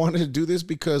 why I wanted to do this,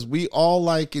 because we all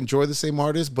like enjoy the same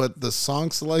artist, but the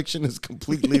song selection is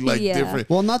completely like Yeah. different.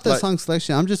 Well, not the Like- song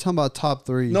selection. I'm just talking about top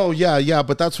 3. No, yeah,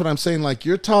 but that's what I'm saying. Like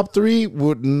your top 3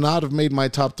 would not have made my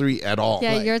top 3 at all.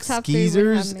 yeah, Like, your top 3 would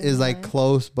have Skeezers made is like mine.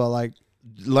 close, but like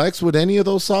Lex, would any of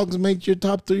those songs make your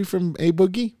top 3 from A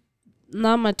Boogie?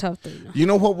 Not my top 3. No. You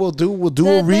know what we'll do? We'll do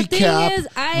The- a the thing recap. is,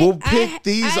 We'll pick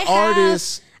these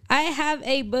artists. I have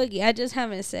a boogie. I just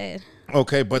haven't said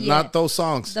Okay, but Yeah. not those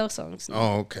songs. those songs. No.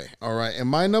 Oh, okay. All right. And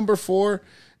my number 4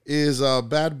 is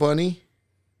Bad Bunny.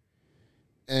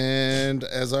 And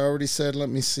as I already said, let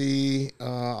me see.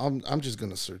 I'm just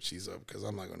gonna search these up because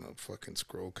I'm not gonna fucking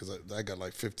scroll because I got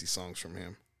like 50 songs from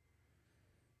him.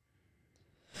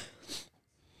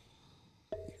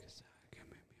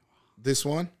 This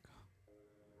one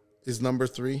is number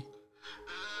 3.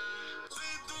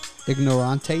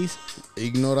 Ignorantes.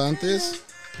 Ignorantes.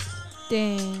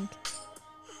 Dang.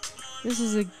 This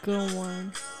is a good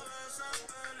one.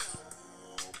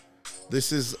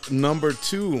 This is number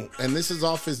 2, and this is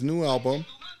off his new album.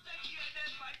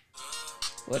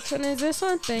 Which one is this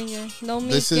one? No me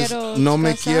This is quiero No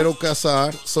Me casar. Quiero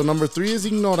Casar. So number 3 is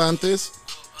Ignorantes,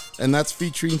 and that's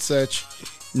featuring Sech.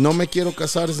 No Me Quiero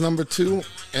Casar is number 2,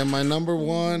 and my number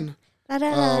 1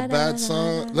 bad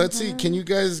song. Let's see, can you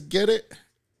guys get it?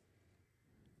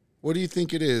 What do you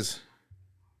think it is?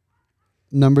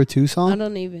 Number 2 I song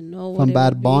don't even know what from it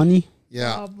Bad would be. Bunny.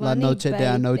 Yeah. La Noche de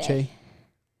Anoche.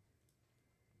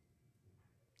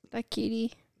 La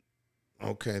Kitty.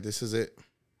 Okay, this is it.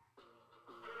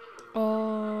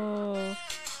 Oh.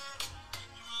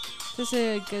 This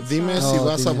is a good Dime song. Si Oh,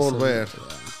 Vas a Dime Si-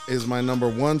 Volver is my number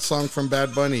 1 song from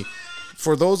Bad Bunny.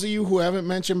 For those of you who haven't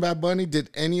mentioned Bad Bunny, did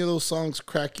any of those songs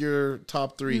crack your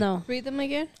top 3? No. Read them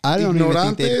again. I don't even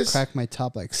think they'd Ignorantes. crack my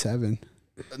top like 7.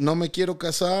 No Me Quiero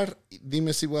Casar,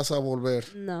 Dime Si Vas a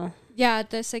Volver. No. Yeah,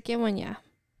 the second one, yeah.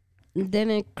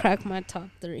 Didn't crack my top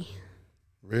 3.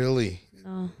 Really?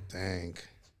 No. Dang.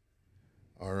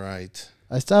 All right.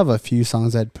 I still have a few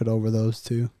songs I'd put over those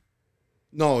two.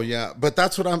 No, yeah, but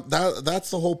that's what that's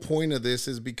the whole point of this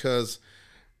is because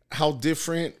how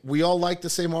different we all like the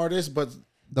same artist, but The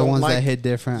don't ones like, that hit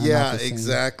different. are Yeah, not the same.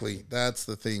 exactly. That's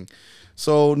the thing.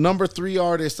 So number 3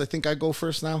 artist, I think I go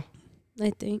first now.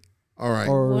 I think. All right.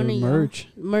 Or One of y'all. merch.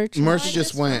 Merch. Merch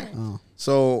just went. Oh.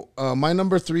 So my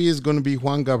number 3 is going to be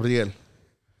Juan Gabriel,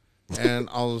 and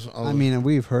I'll I mean,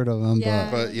 we've heard of them, Yeah.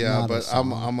 but yeah, not a but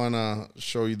song. I'm gonna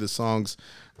show you the songs.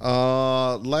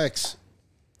 Lex,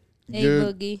 A you're-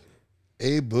 Boogie.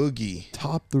 A Boogie.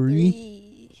 top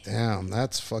 3. Damn,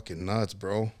 that's fucking nuts,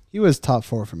 bro. He was top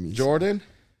 4 for me. Jordan.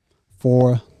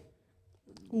 4.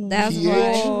 That's PH.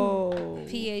 why. Oh.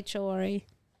 PHORA.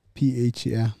 PH,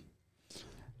 yeah.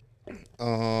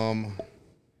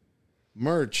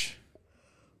 Merch.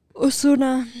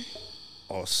 Osuna.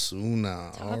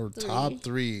 Osuna. Our three. top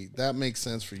 3. That makes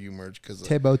sense for you, Merch, because he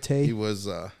Tebote. was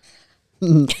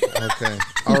okay.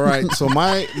 All right. So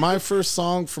my first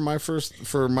song for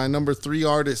my number 3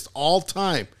 artist all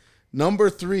time, number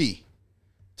 3,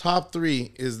 top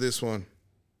 3 is this one.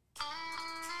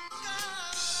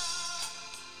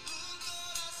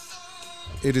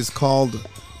 It is called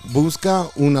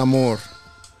Busca un Amor.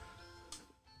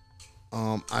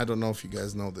 I don't know if you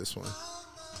guys know this one.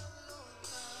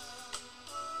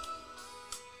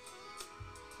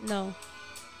 No.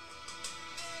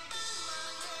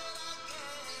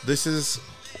 This is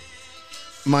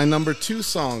my number 2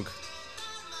 song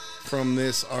from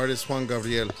this artist, Juan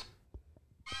Gabriel.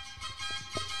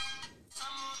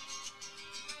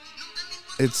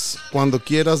 It's Cuando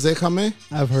Quieras Déjame.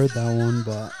 I've heard that one,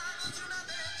 but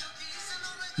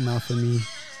not for me.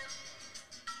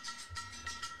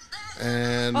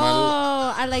 And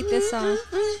Oh, I like this song.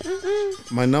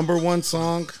 my number 1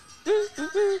 song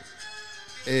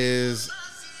is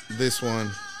this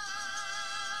one.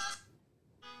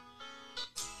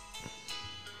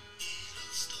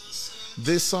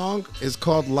 This song is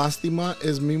called Lástima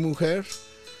es mi mujer,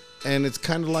 and it's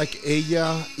kind of like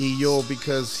Ella y yo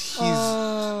because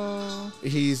Oh.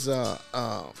 he's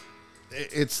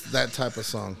it's that type of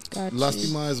song. Got you.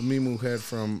 Lástima es mi mujer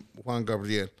from Juan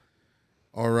Gabriel.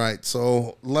 All right,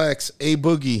 so Lex, A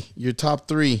Boogie, your top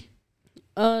 3.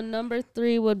 Number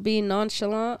 3 would be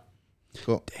Nonchalant.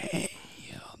 Go. Damn,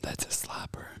 that's a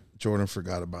slapper. Jordan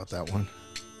forgot about that one.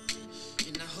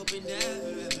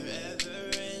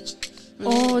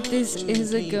 Oh, this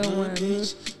is a good one.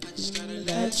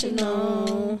 Let you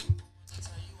know.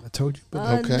 I told you.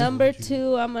 But Okay. Number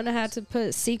 2, I'm gonna have to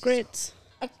put Secrets.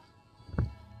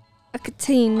 I could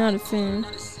tell you're not a fan.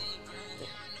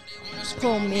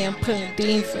 Pull me and put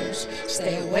Dean first.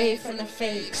 Stay away from the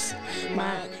fakes.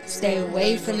 Stay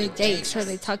away from the jakes. Where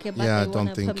they talking about Yeah, I they don't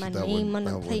wanna think put my that name would- on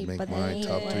that the would plate, make but my they ain't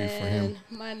top 3 for him.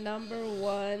 And my number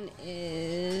 1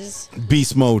 is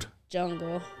Beast Mode.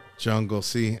 Jungle. Jungle,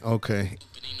 see? Okay.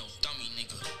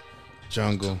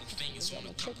 Jungle.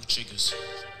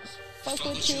 Fuck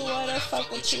with you, wanna fuck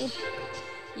with you.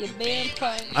 You been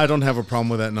playing. I don't have a problem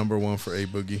with that number 1 for A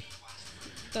Boogie.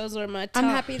 Those were my top. I'm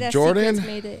happy that Jordan, Secrets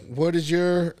made it. what is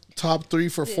your top 3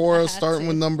 for Dude, 4? I had Starting to.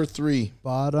 with number 3.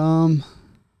 bottom.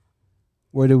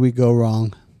 Where did we go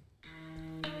wrong?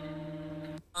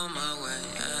 On my way,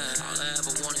 all I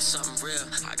ever wanted something real.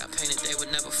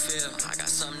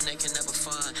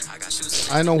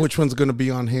 I know which one's gonna be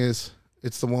on his.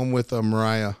 It's the one with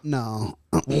Mariah. No.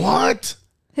 What?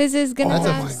 His is gonna Oh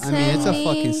have my I mean, it's a me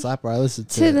fucking slapper. I listen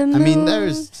to to it. the I mean, moon.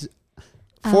 there's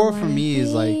I 4 for wanna me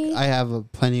is like be I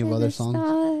have plenty of other songs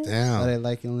that Damn. I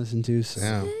like and listen to. So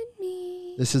Damn.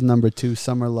 this is number 2,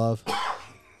 Summer Love.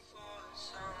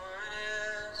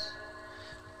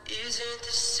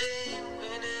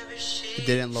 It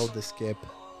didn't load the skip.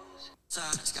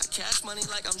 Got cash money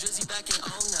like I'm Drizzy back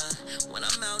in 09. When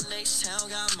I'm out next town,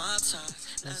 got my talk.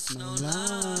 That's no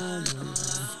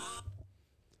lie.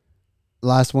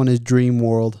 Last one is Dream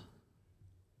World.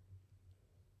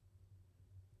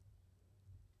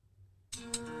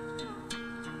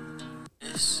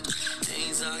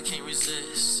 Things I can't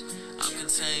resist. I'm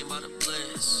contained by the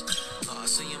bliss.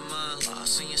 Lost in your mind,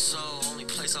 lost in your soul. Only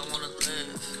place I wanna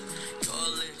live.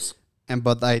 Your lips. And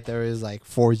but like there is like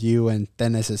For You and Te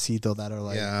Necesito that are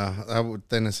like Yeah,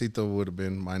 Tenecito would have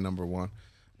been my number 1.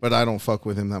 But I don't fuck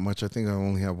with him that much. I think I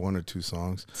only have 1 or 2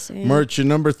 songs. Same. Merch, your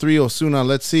number 3, Ozuna.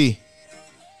 Let's see.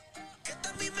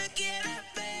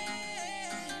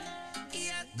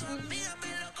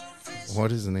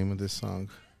 What is the name of this song?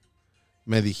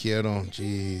 Me dijeron.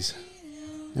 Jeez.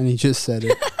 and he just said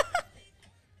it.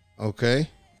 Okay.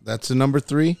 That's the number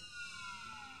 3.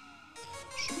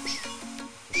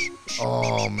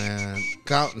 Oh, man.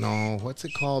 No. What's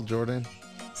it called, Jordan?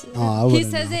 Oh, I He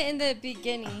wouldn't says know. it in the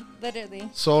beginning, literally.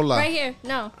 Sola. Right here.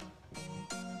 No.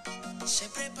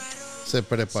 Se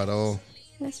preparó.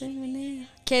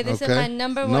 Okay, this is my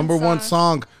number 1 Number 1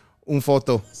 song. Un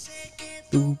foto.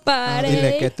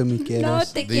 Dile que tú me No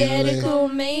quieres. te Dile. quieres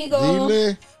conmigo.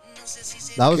 Dile,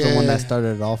 That was the one que that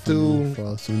started off for me tú for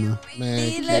Ozuna.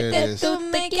 me Dile que quieres. tú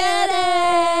me quieres.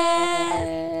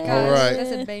 All right.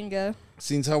 That's a banger.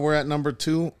 Since how we're at number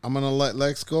 2, I'm going to let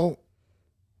Lex go.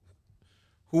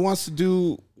 Who wants to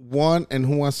do 1 and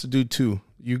who wants to do 2?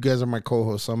 You guys are my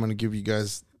co-hosts, so I'm going to give you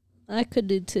guys. I could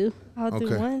do 2. I'll do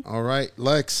Okay. 1. All right.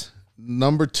 Lex,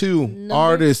 number 2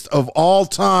 artist of all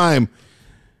time,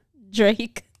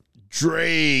 Drake.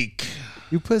 Drake.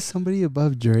 You put somebody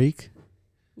above Drake?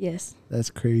 Yes. That's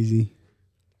crazy.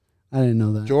 I didn't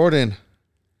know that. Jordan,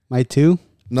 My 2?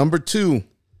 number 2.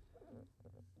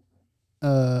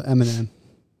 Eminem.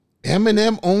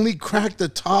 Eminem only cracked the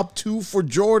top 2 for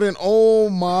Jordan. Oh,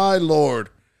 my Lord.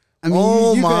 I mean,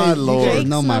 Oh, you my guys, Lord. You guys Drake's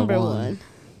know my number one. 1.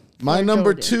 My For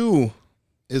number Jordan.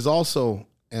 2 is also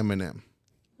Eminem.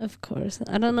 Of course.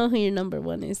 I don't know who your number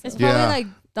 1 is. It's though. probably Yeah. like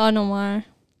Don Omar.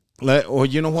 Or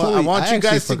you know what? I Holy, want you actually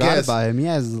guys to forgot guess. about him. He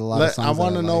has a lot of songs. I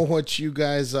want to that know like. what you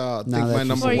guys think that my you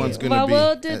number said one's it. going to Well, be.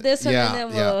 we'll do this one yeah,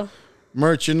 and then yeah. we'll...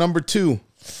 Merch, your number 2.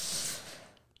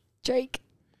 Drake.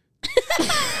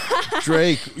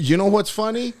 Drake. You know what's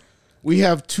funny? We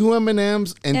have 2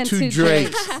 Eminems and And 2 2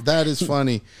 Drakes. That is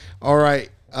funny. All right.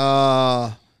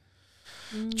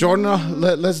 Jordan,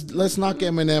 let's knock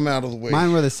Eminem out of the way.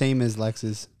 Mine were the same as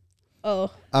Lex's.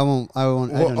 Oh. I won't. I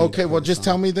don't need Okay, to well, put just a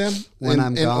tell song. me them When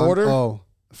I'm in gone. order. Oh,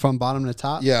 from bottom to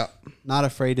top. Yeah. Not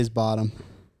Afraid is bottom.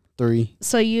 3.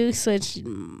 So you switched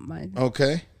my...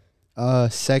 Okay.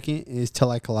 Second is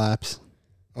Till I Collapse,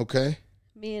 Okay.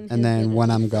 Me and and him then did When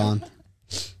it. I'm Gone.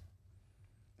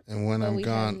 And when But I'm we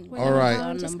gone. had- All right.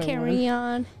 Gone Just number carry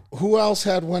on. Who else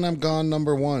had when I'm gone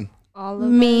number 1? All of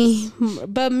Me. us.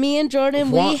 But me and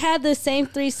Jordan, What? we had the same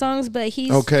 3 songs, but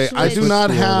he's... Okay, I do switched. not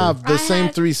Switch the have the I same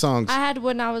had- 3 songs. I had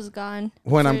When I Was Gone.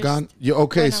 When I'm first. gone.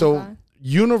 Okay, When I'm so Gone.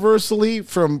 universally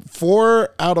from 4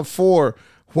 out of 4,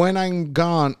 When I'm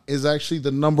Gone is actually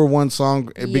the number 1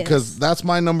 song because Yes. that's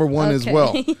my number 1 as Okay.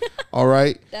 well. All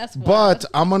right. That's But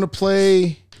I'm going to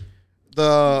play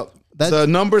the That's-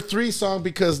 number 3 song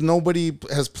because nobody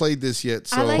has played this yet.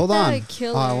 So I like Hold that on.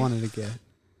 Killer. Oh, I wanted to get.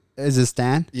 Is it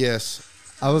Stan? yes.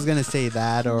 I was gonna say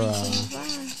that or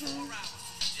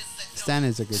Stan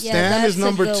is a good. Yeah. song. Stan that's is a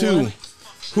number good 2. one.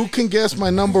 Who can guess my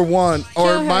number 1 or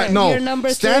Kill my her. no? Your number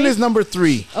Stan 3? is number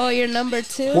 3. Oh, you're number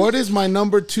 2? What is my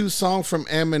number 2 song from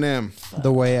Eminem?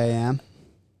 The Way I Am.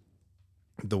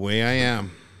 The Way I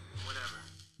Am.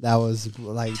 That was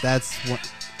like that's what.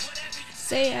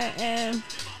 Say I am.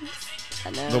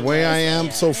 The Way I Am.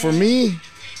 So for me,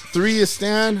 3 is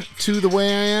Stan, 2 The Way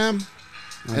I Am,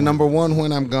 and number 1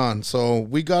 When I'm Gone. So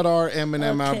we got our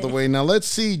Eminem out of the Okay. way. Now let's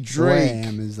see The Way I Drake.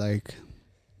 Am is like.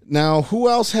 Now who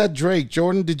else had Drake?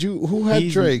 Jordan, who had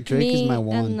he's- Drake? Drake is Me my and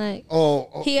one. like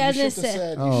Oh, He you hasn't should have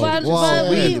said. you Oh, should But, have well,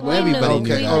 but said. we everybody know.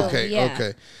 knew. Okay, We know, okay, yeah.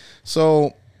 okay.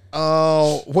 So,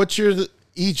 what's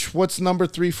what's number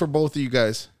 3 for both of you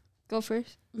guys? go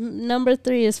first. Number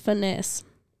 3 is Finesse.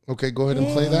 Okay, go ahead and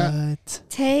play that. What?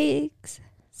 Takes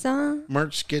some.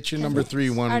 Merch, get your number 3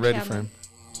 one Already ready have for him.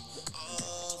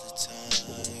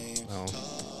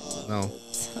 No.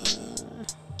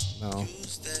 No.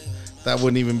 That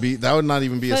wouldn't even be. That would not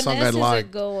even be a song Finesse I'd is like. a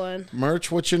good one.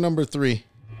 Merch, what's your number 3?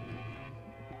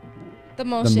 The The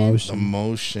motion. The motion.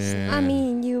 motion. I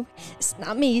mean, you. It's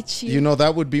not me. It's you. You know,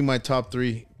 that would be my top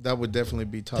 3. That would definitely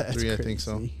be top That's 3. I think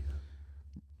so. crazy.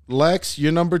 Lex,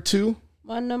 your number 2?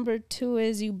 My number 2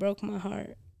 is You Broke My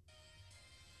Heart.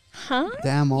 Huh?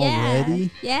 Damn, already?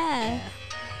 Yeah.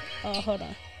 Oh, hold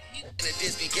on.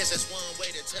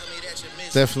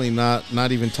 Definitely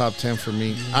not even top 10 for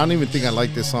me. I don't even think I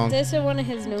like this song. This is one of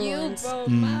his new You ones. broke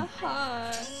my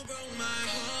heart.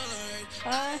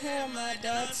 I heard my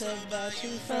doubts about you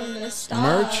from the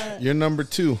start. Merch, your number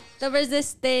 2. The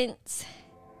Resistance.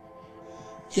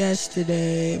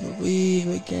 Yesterday, but we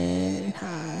were getting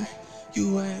high.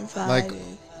 You weren't Like,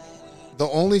 vibing. the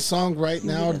only song right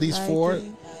now, didn't these like 4 it.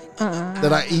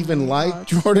 that I even like,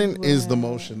 Jordan, is The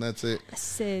Motion. That's it. I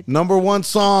said, Number 1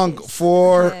 song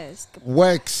for yes.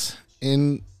 Wex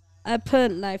in I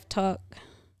put Knife Talk.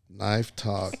 Knife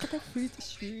Talk.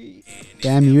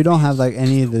 Damn, you don't have like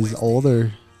any of this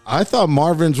older. I thought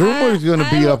Marvin's Room was going to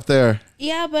be I- up there.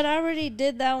 Yeah, but I already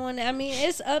did that one. I mean,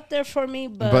 it's up there for me,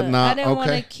 but, But not- I didn't want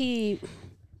to okay. keep.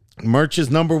 Merch is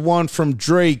number 1 from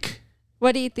Drake.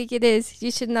 What do you think it is?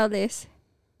 You should know this.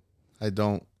 I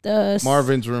don't. The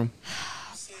Marvin's Room.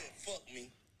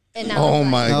 And now Oh it's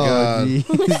my like- God. gee.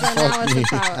 So now it's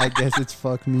a power. I guess it's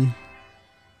fuck me.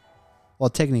 Well,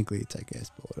 technically it's I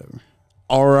guess, but whatever.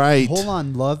 All right. Hold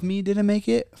on, Love Me didn't make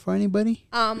it for anybody?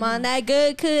 I'm on that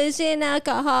good cushion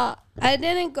alcohol. I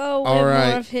didn't go with All right.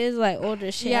 more of his like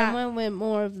older shit. Yeah. I went with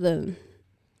more of the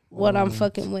what I'm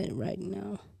fucking with right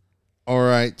now. All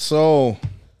right. So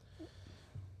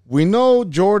we know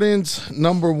Jordan's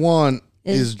number 1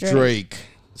 is Is Drake. Drake.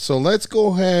 So let's go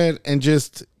ahead and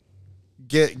just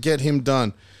get him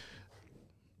done.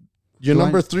 Your You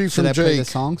number want- 3 should from I play the Drake.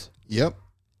 songs? Yep.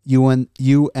 You and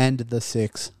the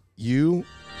 6. You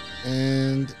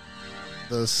and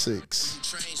the 6.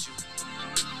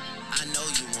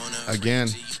 Again,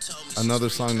 another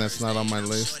song that's not on my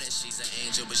list.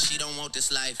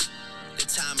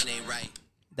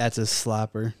 That's a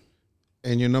slapper.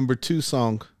 And your number 2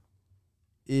 song.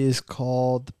 Is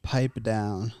called Pipe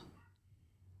Down.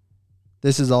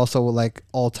 This is also like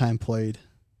all time played.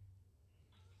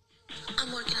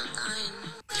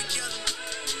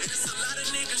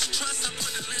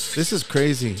 This is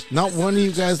crazy. Not one of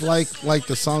you guys like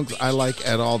the songs I like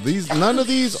at all. None of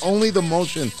these, only The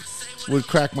Motion would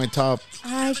crack my top.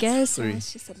 I guess 3.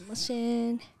 it's just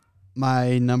emotion.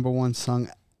 My number 1 song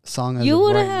as You of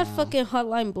would have right had now. fucking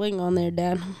Hotline Bling on there,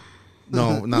 Dan.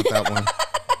 No, not that one.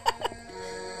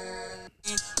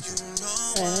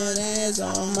 That is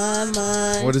on my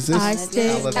mind. What is this? I stay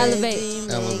Elevate.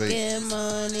 Making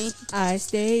money. I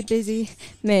stay busy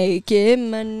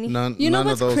making money. None- you know none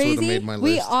of what's those would've crazy? made my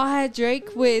We list. all had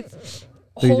Drake with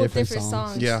 3 whole different different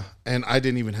songs. songs. Yeah, and I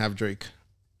didn't even have Drake.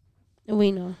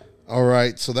 We know. All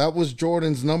right, so that was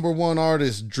Jordan's number 1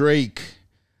 artist, Drake.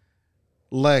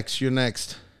 Lex, you're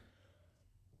next.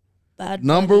 Bad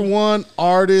Number Bunny. 1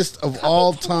 artist of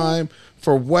all time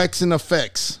for Wex and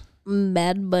Effects.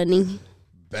 Bad Bunny.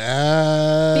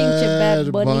 Bad,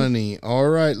 Bad Bunny. Bunny. All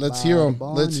right, let's hear him. Bad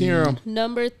Let's hear him.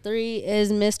 Number 3 is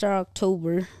Mr.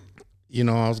 October. You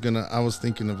know, I was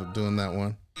thinking of doing that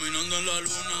one.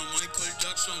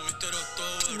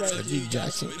 Reggie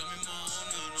Jackson.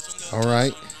 All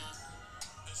right.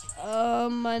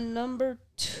 My number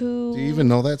 2. Do you even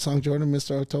know that song, Jordan,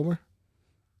 Mr. October?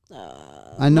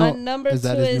 I know. My number Is 2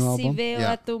 that his is new album? Si Veo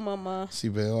Yeah. a Tu Mama. Si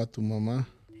veo a tu mamá.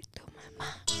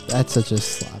 That's such a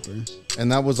slapper.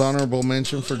 And that was honorable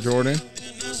mention for Jordan.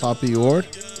 Poppy Ord.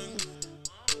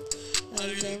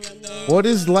 What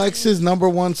is Lex's number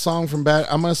 1 song from Bad?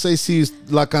 I'm going to say Si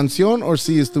La Canción or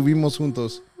Si Estuvimos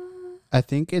Juntos. I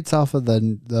think it's off of the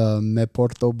Me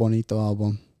Porto Bonito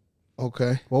album.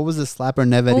 Okay. What was the slapper? Un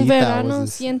Neverita. verano Was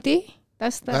this? sin ti.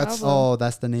 That's the That's- album. Oh,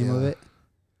 that's the name of Yeah. it?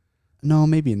 No,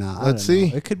 maybe not. I Let's don't know.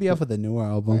 see. It could be off of the newer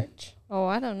album. Oh,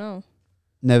 I don't know.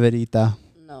 Neverita.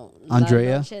 No.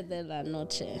 Andrea? La Noche de la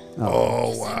Noche.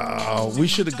 Oh, wow. We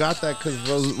should have got that because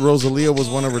Rosalia was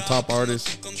one of her top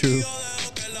artists. True.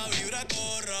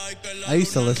 I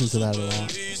used to listen to that a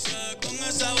lot.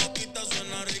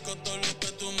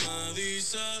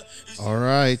 All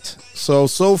right. So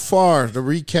far, the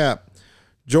recap.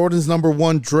 Jordan's number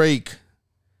 1, Drake.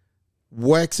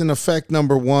 Wex in Effect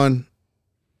number 1,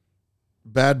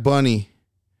 Bad Bunny.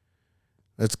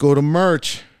 Let's go to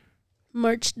merch.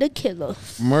 Merch the Killer.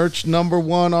 Merch number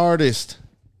 1 artist.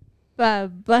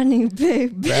 Bad Bunny,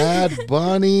 baby. Bad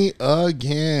Bunny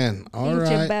again. All Pinche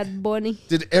right. Bad Bunny.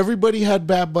 Did everybody had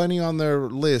Bad Bunny on their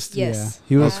list? Yes. Yeah.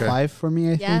 He was Okay. 5 for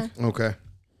me, I Yeah. think. Okay.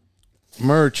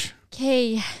 Merch.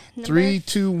 Okay. 3,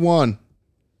 2, 1.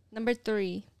 Number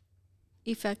 3.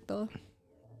 Effecto.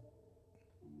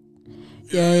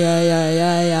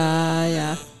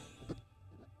 Yeah.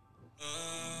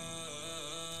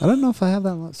 I don't know if I have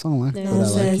that song left, but I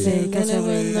like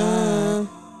it.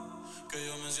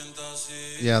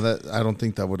 Yeah, that I don't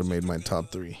think that would have made my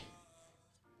top 3.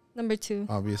 Number 2.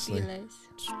 Obviously. Diles.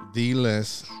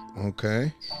 D-less.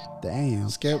 Okay. Damn.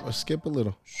 Skip a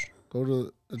little. Go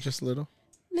to just a little.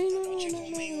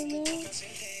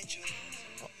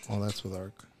 Oh, that's with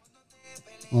Arc.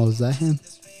 Oh, is that him?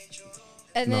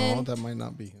 And No, then that might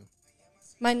not be him.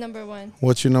 my number 1.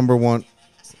 What's your number 1?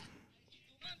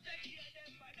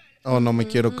 Oh, no me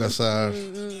quiero casar.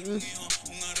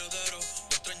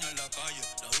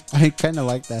 I kind of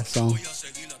like that song.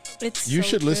 It's You so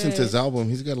should listen to good. his album.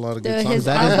 He's got a lot of good Dude, songs. his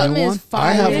That is album my is one? fire.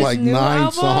 I have His like new 9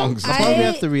 album, songs. I'll probably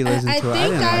have to re-listen I to it. I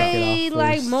think didn't like it I off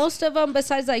like first. most of them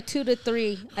besides like 2 to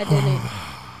 3. I didn't.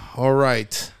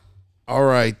 All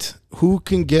right. Who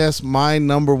can guess my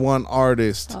number 1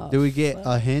 artist? Oh, Do we get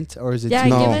a hint or is it Yeah, too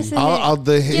give No, us a hint.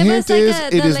 the Give hint us, like, is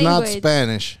the it is not language.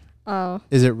 Spanish. Oh.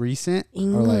 Is it recent? Or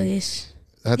like, English.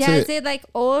 That's Yeah, it. is it like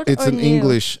old It's or in new?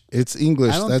 English. It's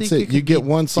English. I don't That's think it. it You could get be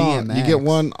one song. You get DMX.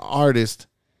 one artist.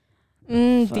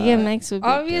 DMX would be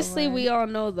Obviously, a good we all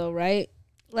know though, right?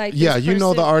 Like Yeah, this you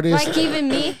know the person- artist. Like even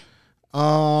me,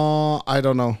 I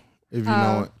don't know if you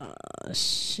know it. Oh,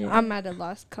 shit. I'm at a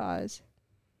lost cause.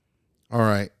 All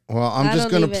right. Well, I'm I just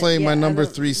don't gonna even- play my yeah, I number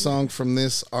don't- 3 song from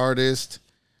this artist.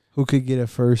 who could get it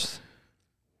first?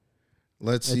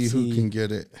 Let's see Let's who see. can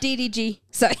get it. DDG.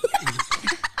 Sorry.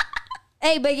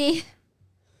 Hey, Biggie.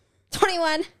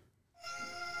 21.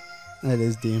 That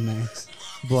is DMX.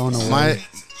 Blown away.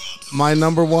 My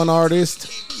number 1 artist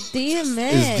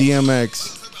DMX. is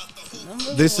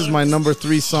DMX. This is my number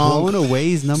 3 song. Blown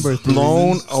Away is number 3.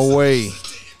 Blown Away.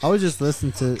 I was just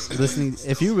listening.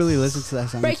 If you really listen to that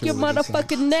song, Break it's a your really good song.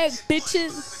 motherfucking neck,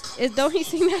 bitches. Don't he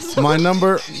sing that song? My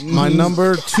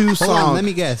number 2 Hold song. on, let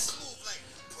me guess.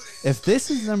 If this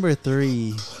is number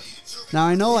 3, now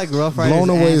I know like Rough Riders. Blown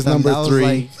Away is Anthem, number that was 3.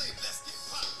 like-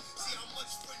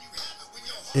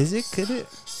 is it? Could it?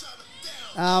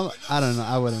 I don't know.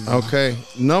 I wouldn't know. Okay.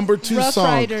 Number 2 Rough song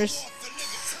Riders.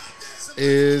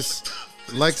 is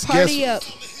Let's Party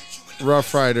Guess up.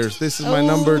 Rough Riders. This is my Oh.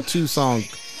 number 2 song.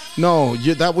 No,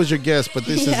 that was your guess, but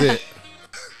this is Yeah. it.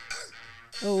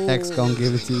 Oh. X gonna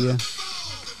give it to you.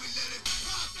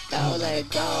 Go, let it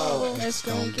go. Let's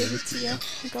go and give it to you.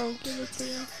 Go give it to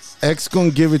you. X Gonna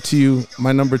Give It To You,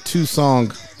 my number 2 song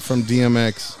from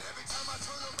DMX.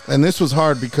 And this was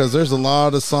hard because there's a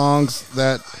lot of songs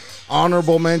that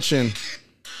honorable mention.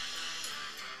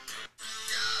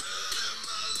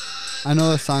 I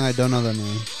know the song. I don't know the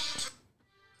name.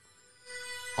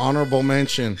 Honorable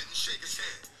mention.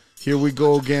 Here we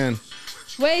go again.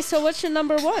 Wait, so what's your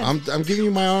number 1? I'm giving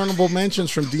you my honorable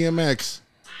mentions from DMX.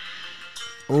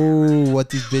 Oh, what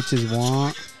these bitches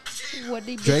want. What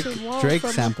do you Drake bitches want Drake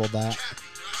from- sampled that.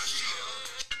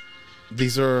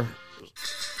 These are.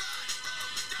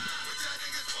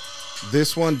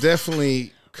 This one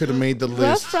definitely could have made the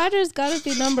list. Rough Riders gotta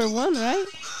be number 1, right?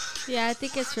 Yeah, I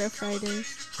think it's Rough Riders.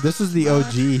 This was the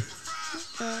OG.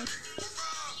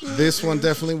 This one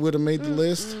definitely would have made the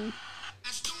list.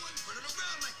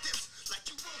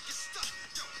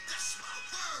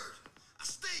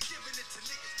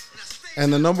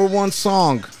 And the number 1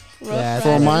 song Rough Yeah, for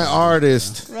Riders. my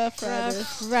artist. Rough Riders.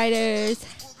 Rough Riders.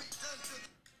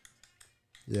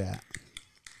 Yeah.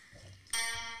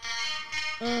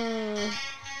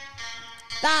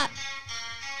 Stop.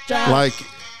 Drop. Like,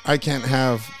 I can't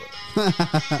have.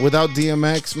 Without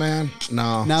DMX, man,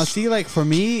 no. Now see, like for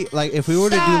me, like if we were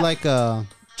to do Stop. like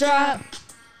Drop.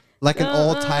 an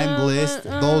all-time list,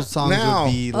 those songs Now.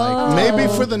 would be like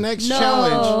Maybe for the next No.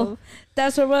 challenge.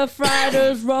 That's a Rough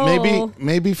Riders roll.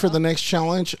 Maybe for the next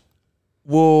challenge,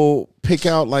 we'll pick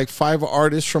out like 5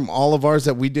 artists from all of ours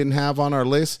that we didn't have on our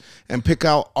list and pick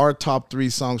out our top 3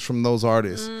 songs from those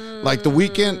artists. Like The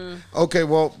Weeknd. Okay,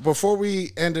 well, before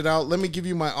we end it out, let me give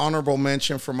you my honorable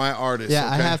mention for my artist. yeah.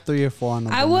 I okay? have 3 or 4 on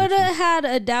them. I would have had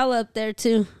Adele up there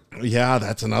too. Yeah,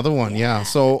 that's another one. Yeah.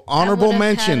 So honorable would've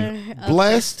mention: had her up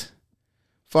Blessed,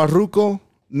 Farruko,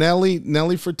 Nelly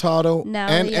Furtado, Now,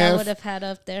 I would NF, have had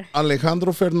up there.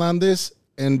 Alejandro Fernandez,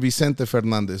 and Vicente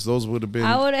Fernandez. Those would have been.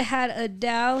 I would have had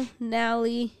Adele,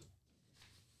 Nelly,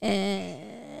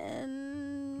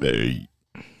 and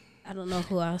I don't know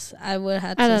who else. I would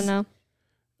have had. I don't know.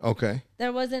 Okay.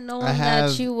 There wasn't no I one have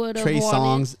that you would have Trey wanted.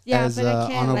 Songs Yeah, as but I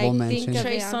can't, honorable like, think mention. of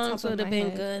Trey it on songs top of would have my been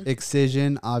head. good.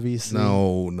 Excision, obviously.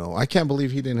 No. I can't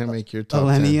believe he didn't make your top 10.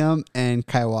 Millennium and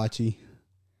Kaiwachi.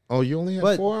 Oh, you only have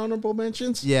But- 4 honorable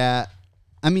mentions? Yeah,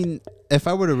 I mean, if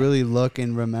I were to really look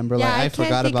and remember, Yeah, like I I can't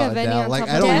forgot think about of any Adele. on Like top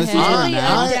I of don't my listen to head. her Definitely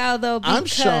now. Adele, though, I'm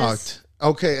because shocked.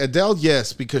 Okay, Adele,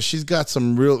 yes, because she's got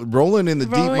some real. Rolling in the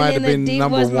Deep Rolling might in have the been Deep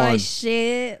number was my one.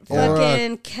 shit. Or,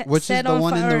 Fucking Which is set the on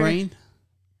one in the fire. rain?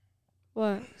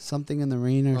 What? Something in the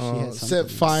rain, or she had Set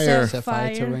something. fire. Set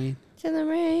fire to Fire. rain. To the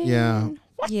rain. Yeah,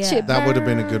 Yeah. that would have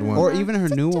been a good one. Or even her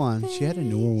new one. She had a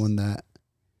newer one that.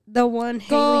 The one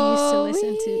Haley used to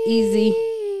listen to. Easy.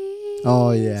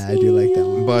 Oh yeah, I do like that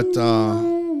one. But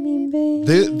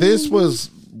this was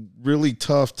really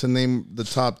tough to name the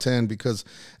top 10 because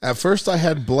at first I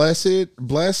had Blessed,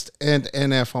 and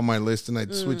NF on my list, and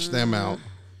I'd switch them out.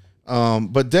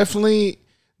 But definitely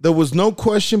there was no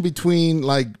question between,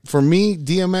 like, for me,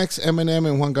 DMX, Eminem,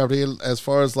 and Juan Gabriel as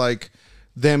far as like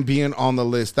them being on the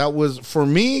list. That was, for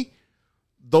me,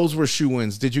 those were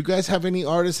shoe-ins. Did you guys have any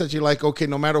artists that you like, okay,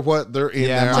 no matter what, they're in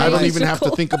Yeah, there? mine I don't was even have to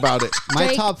think about it. My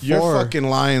Drake. top 4. You're fucking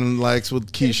lying, Lex,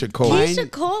 with Keisha Cole. Keisha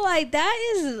Cole, like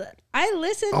that is. I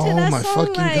listen to Oh that my song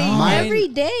fucking like God. every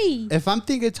day. If I'm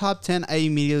thinking top 10, I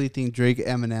immediately think Drake,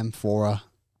 Eminem, Fora.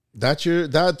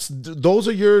 Those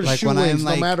are your Like when I'm shoe-ins,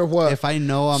 like, no matter what. if I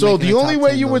know I'm So making the a only top way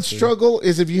 10, you would those two. struggle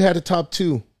is if you had a top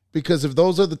 2, because if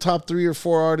those are the top 3 or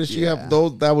 4 artists you Yeah. have,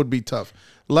 those that would be tough.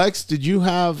 Lex, did you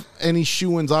have any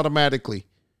shoe-ins automatically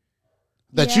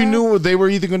that you Yeah. knew they were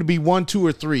either going to be 1, 2,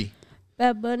 or 3?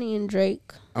 Bad Bunny and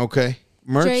Drake. Okay,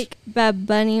 Merch. Drake, Bad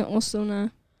Bunny,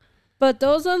 Ozuna. But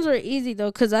those ones were easy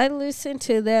though, cause I listened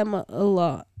to them a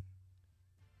lot.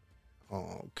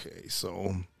 Okay,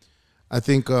 so I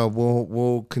think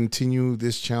we'll continue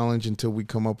this challenge until we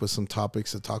come up with some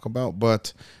topics to talk about.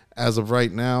 But as of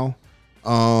right now,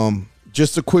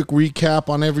 just a quick recap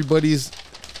on everybody's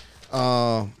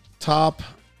top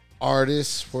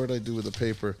artists. What did I do with the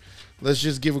paper? Let's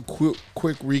just give a quick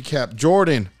recap.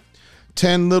 Jordan,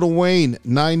 10 Lil Wayne,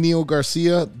 9 Neil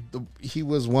Garcia. He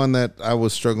was one that I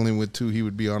was struggling with too. He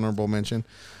would be honorable mention.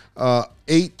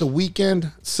 8 The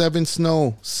Weeknd, 7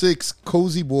 Snow, 6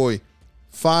 Cozy Boy,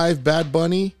 5 Bad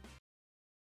Bunny,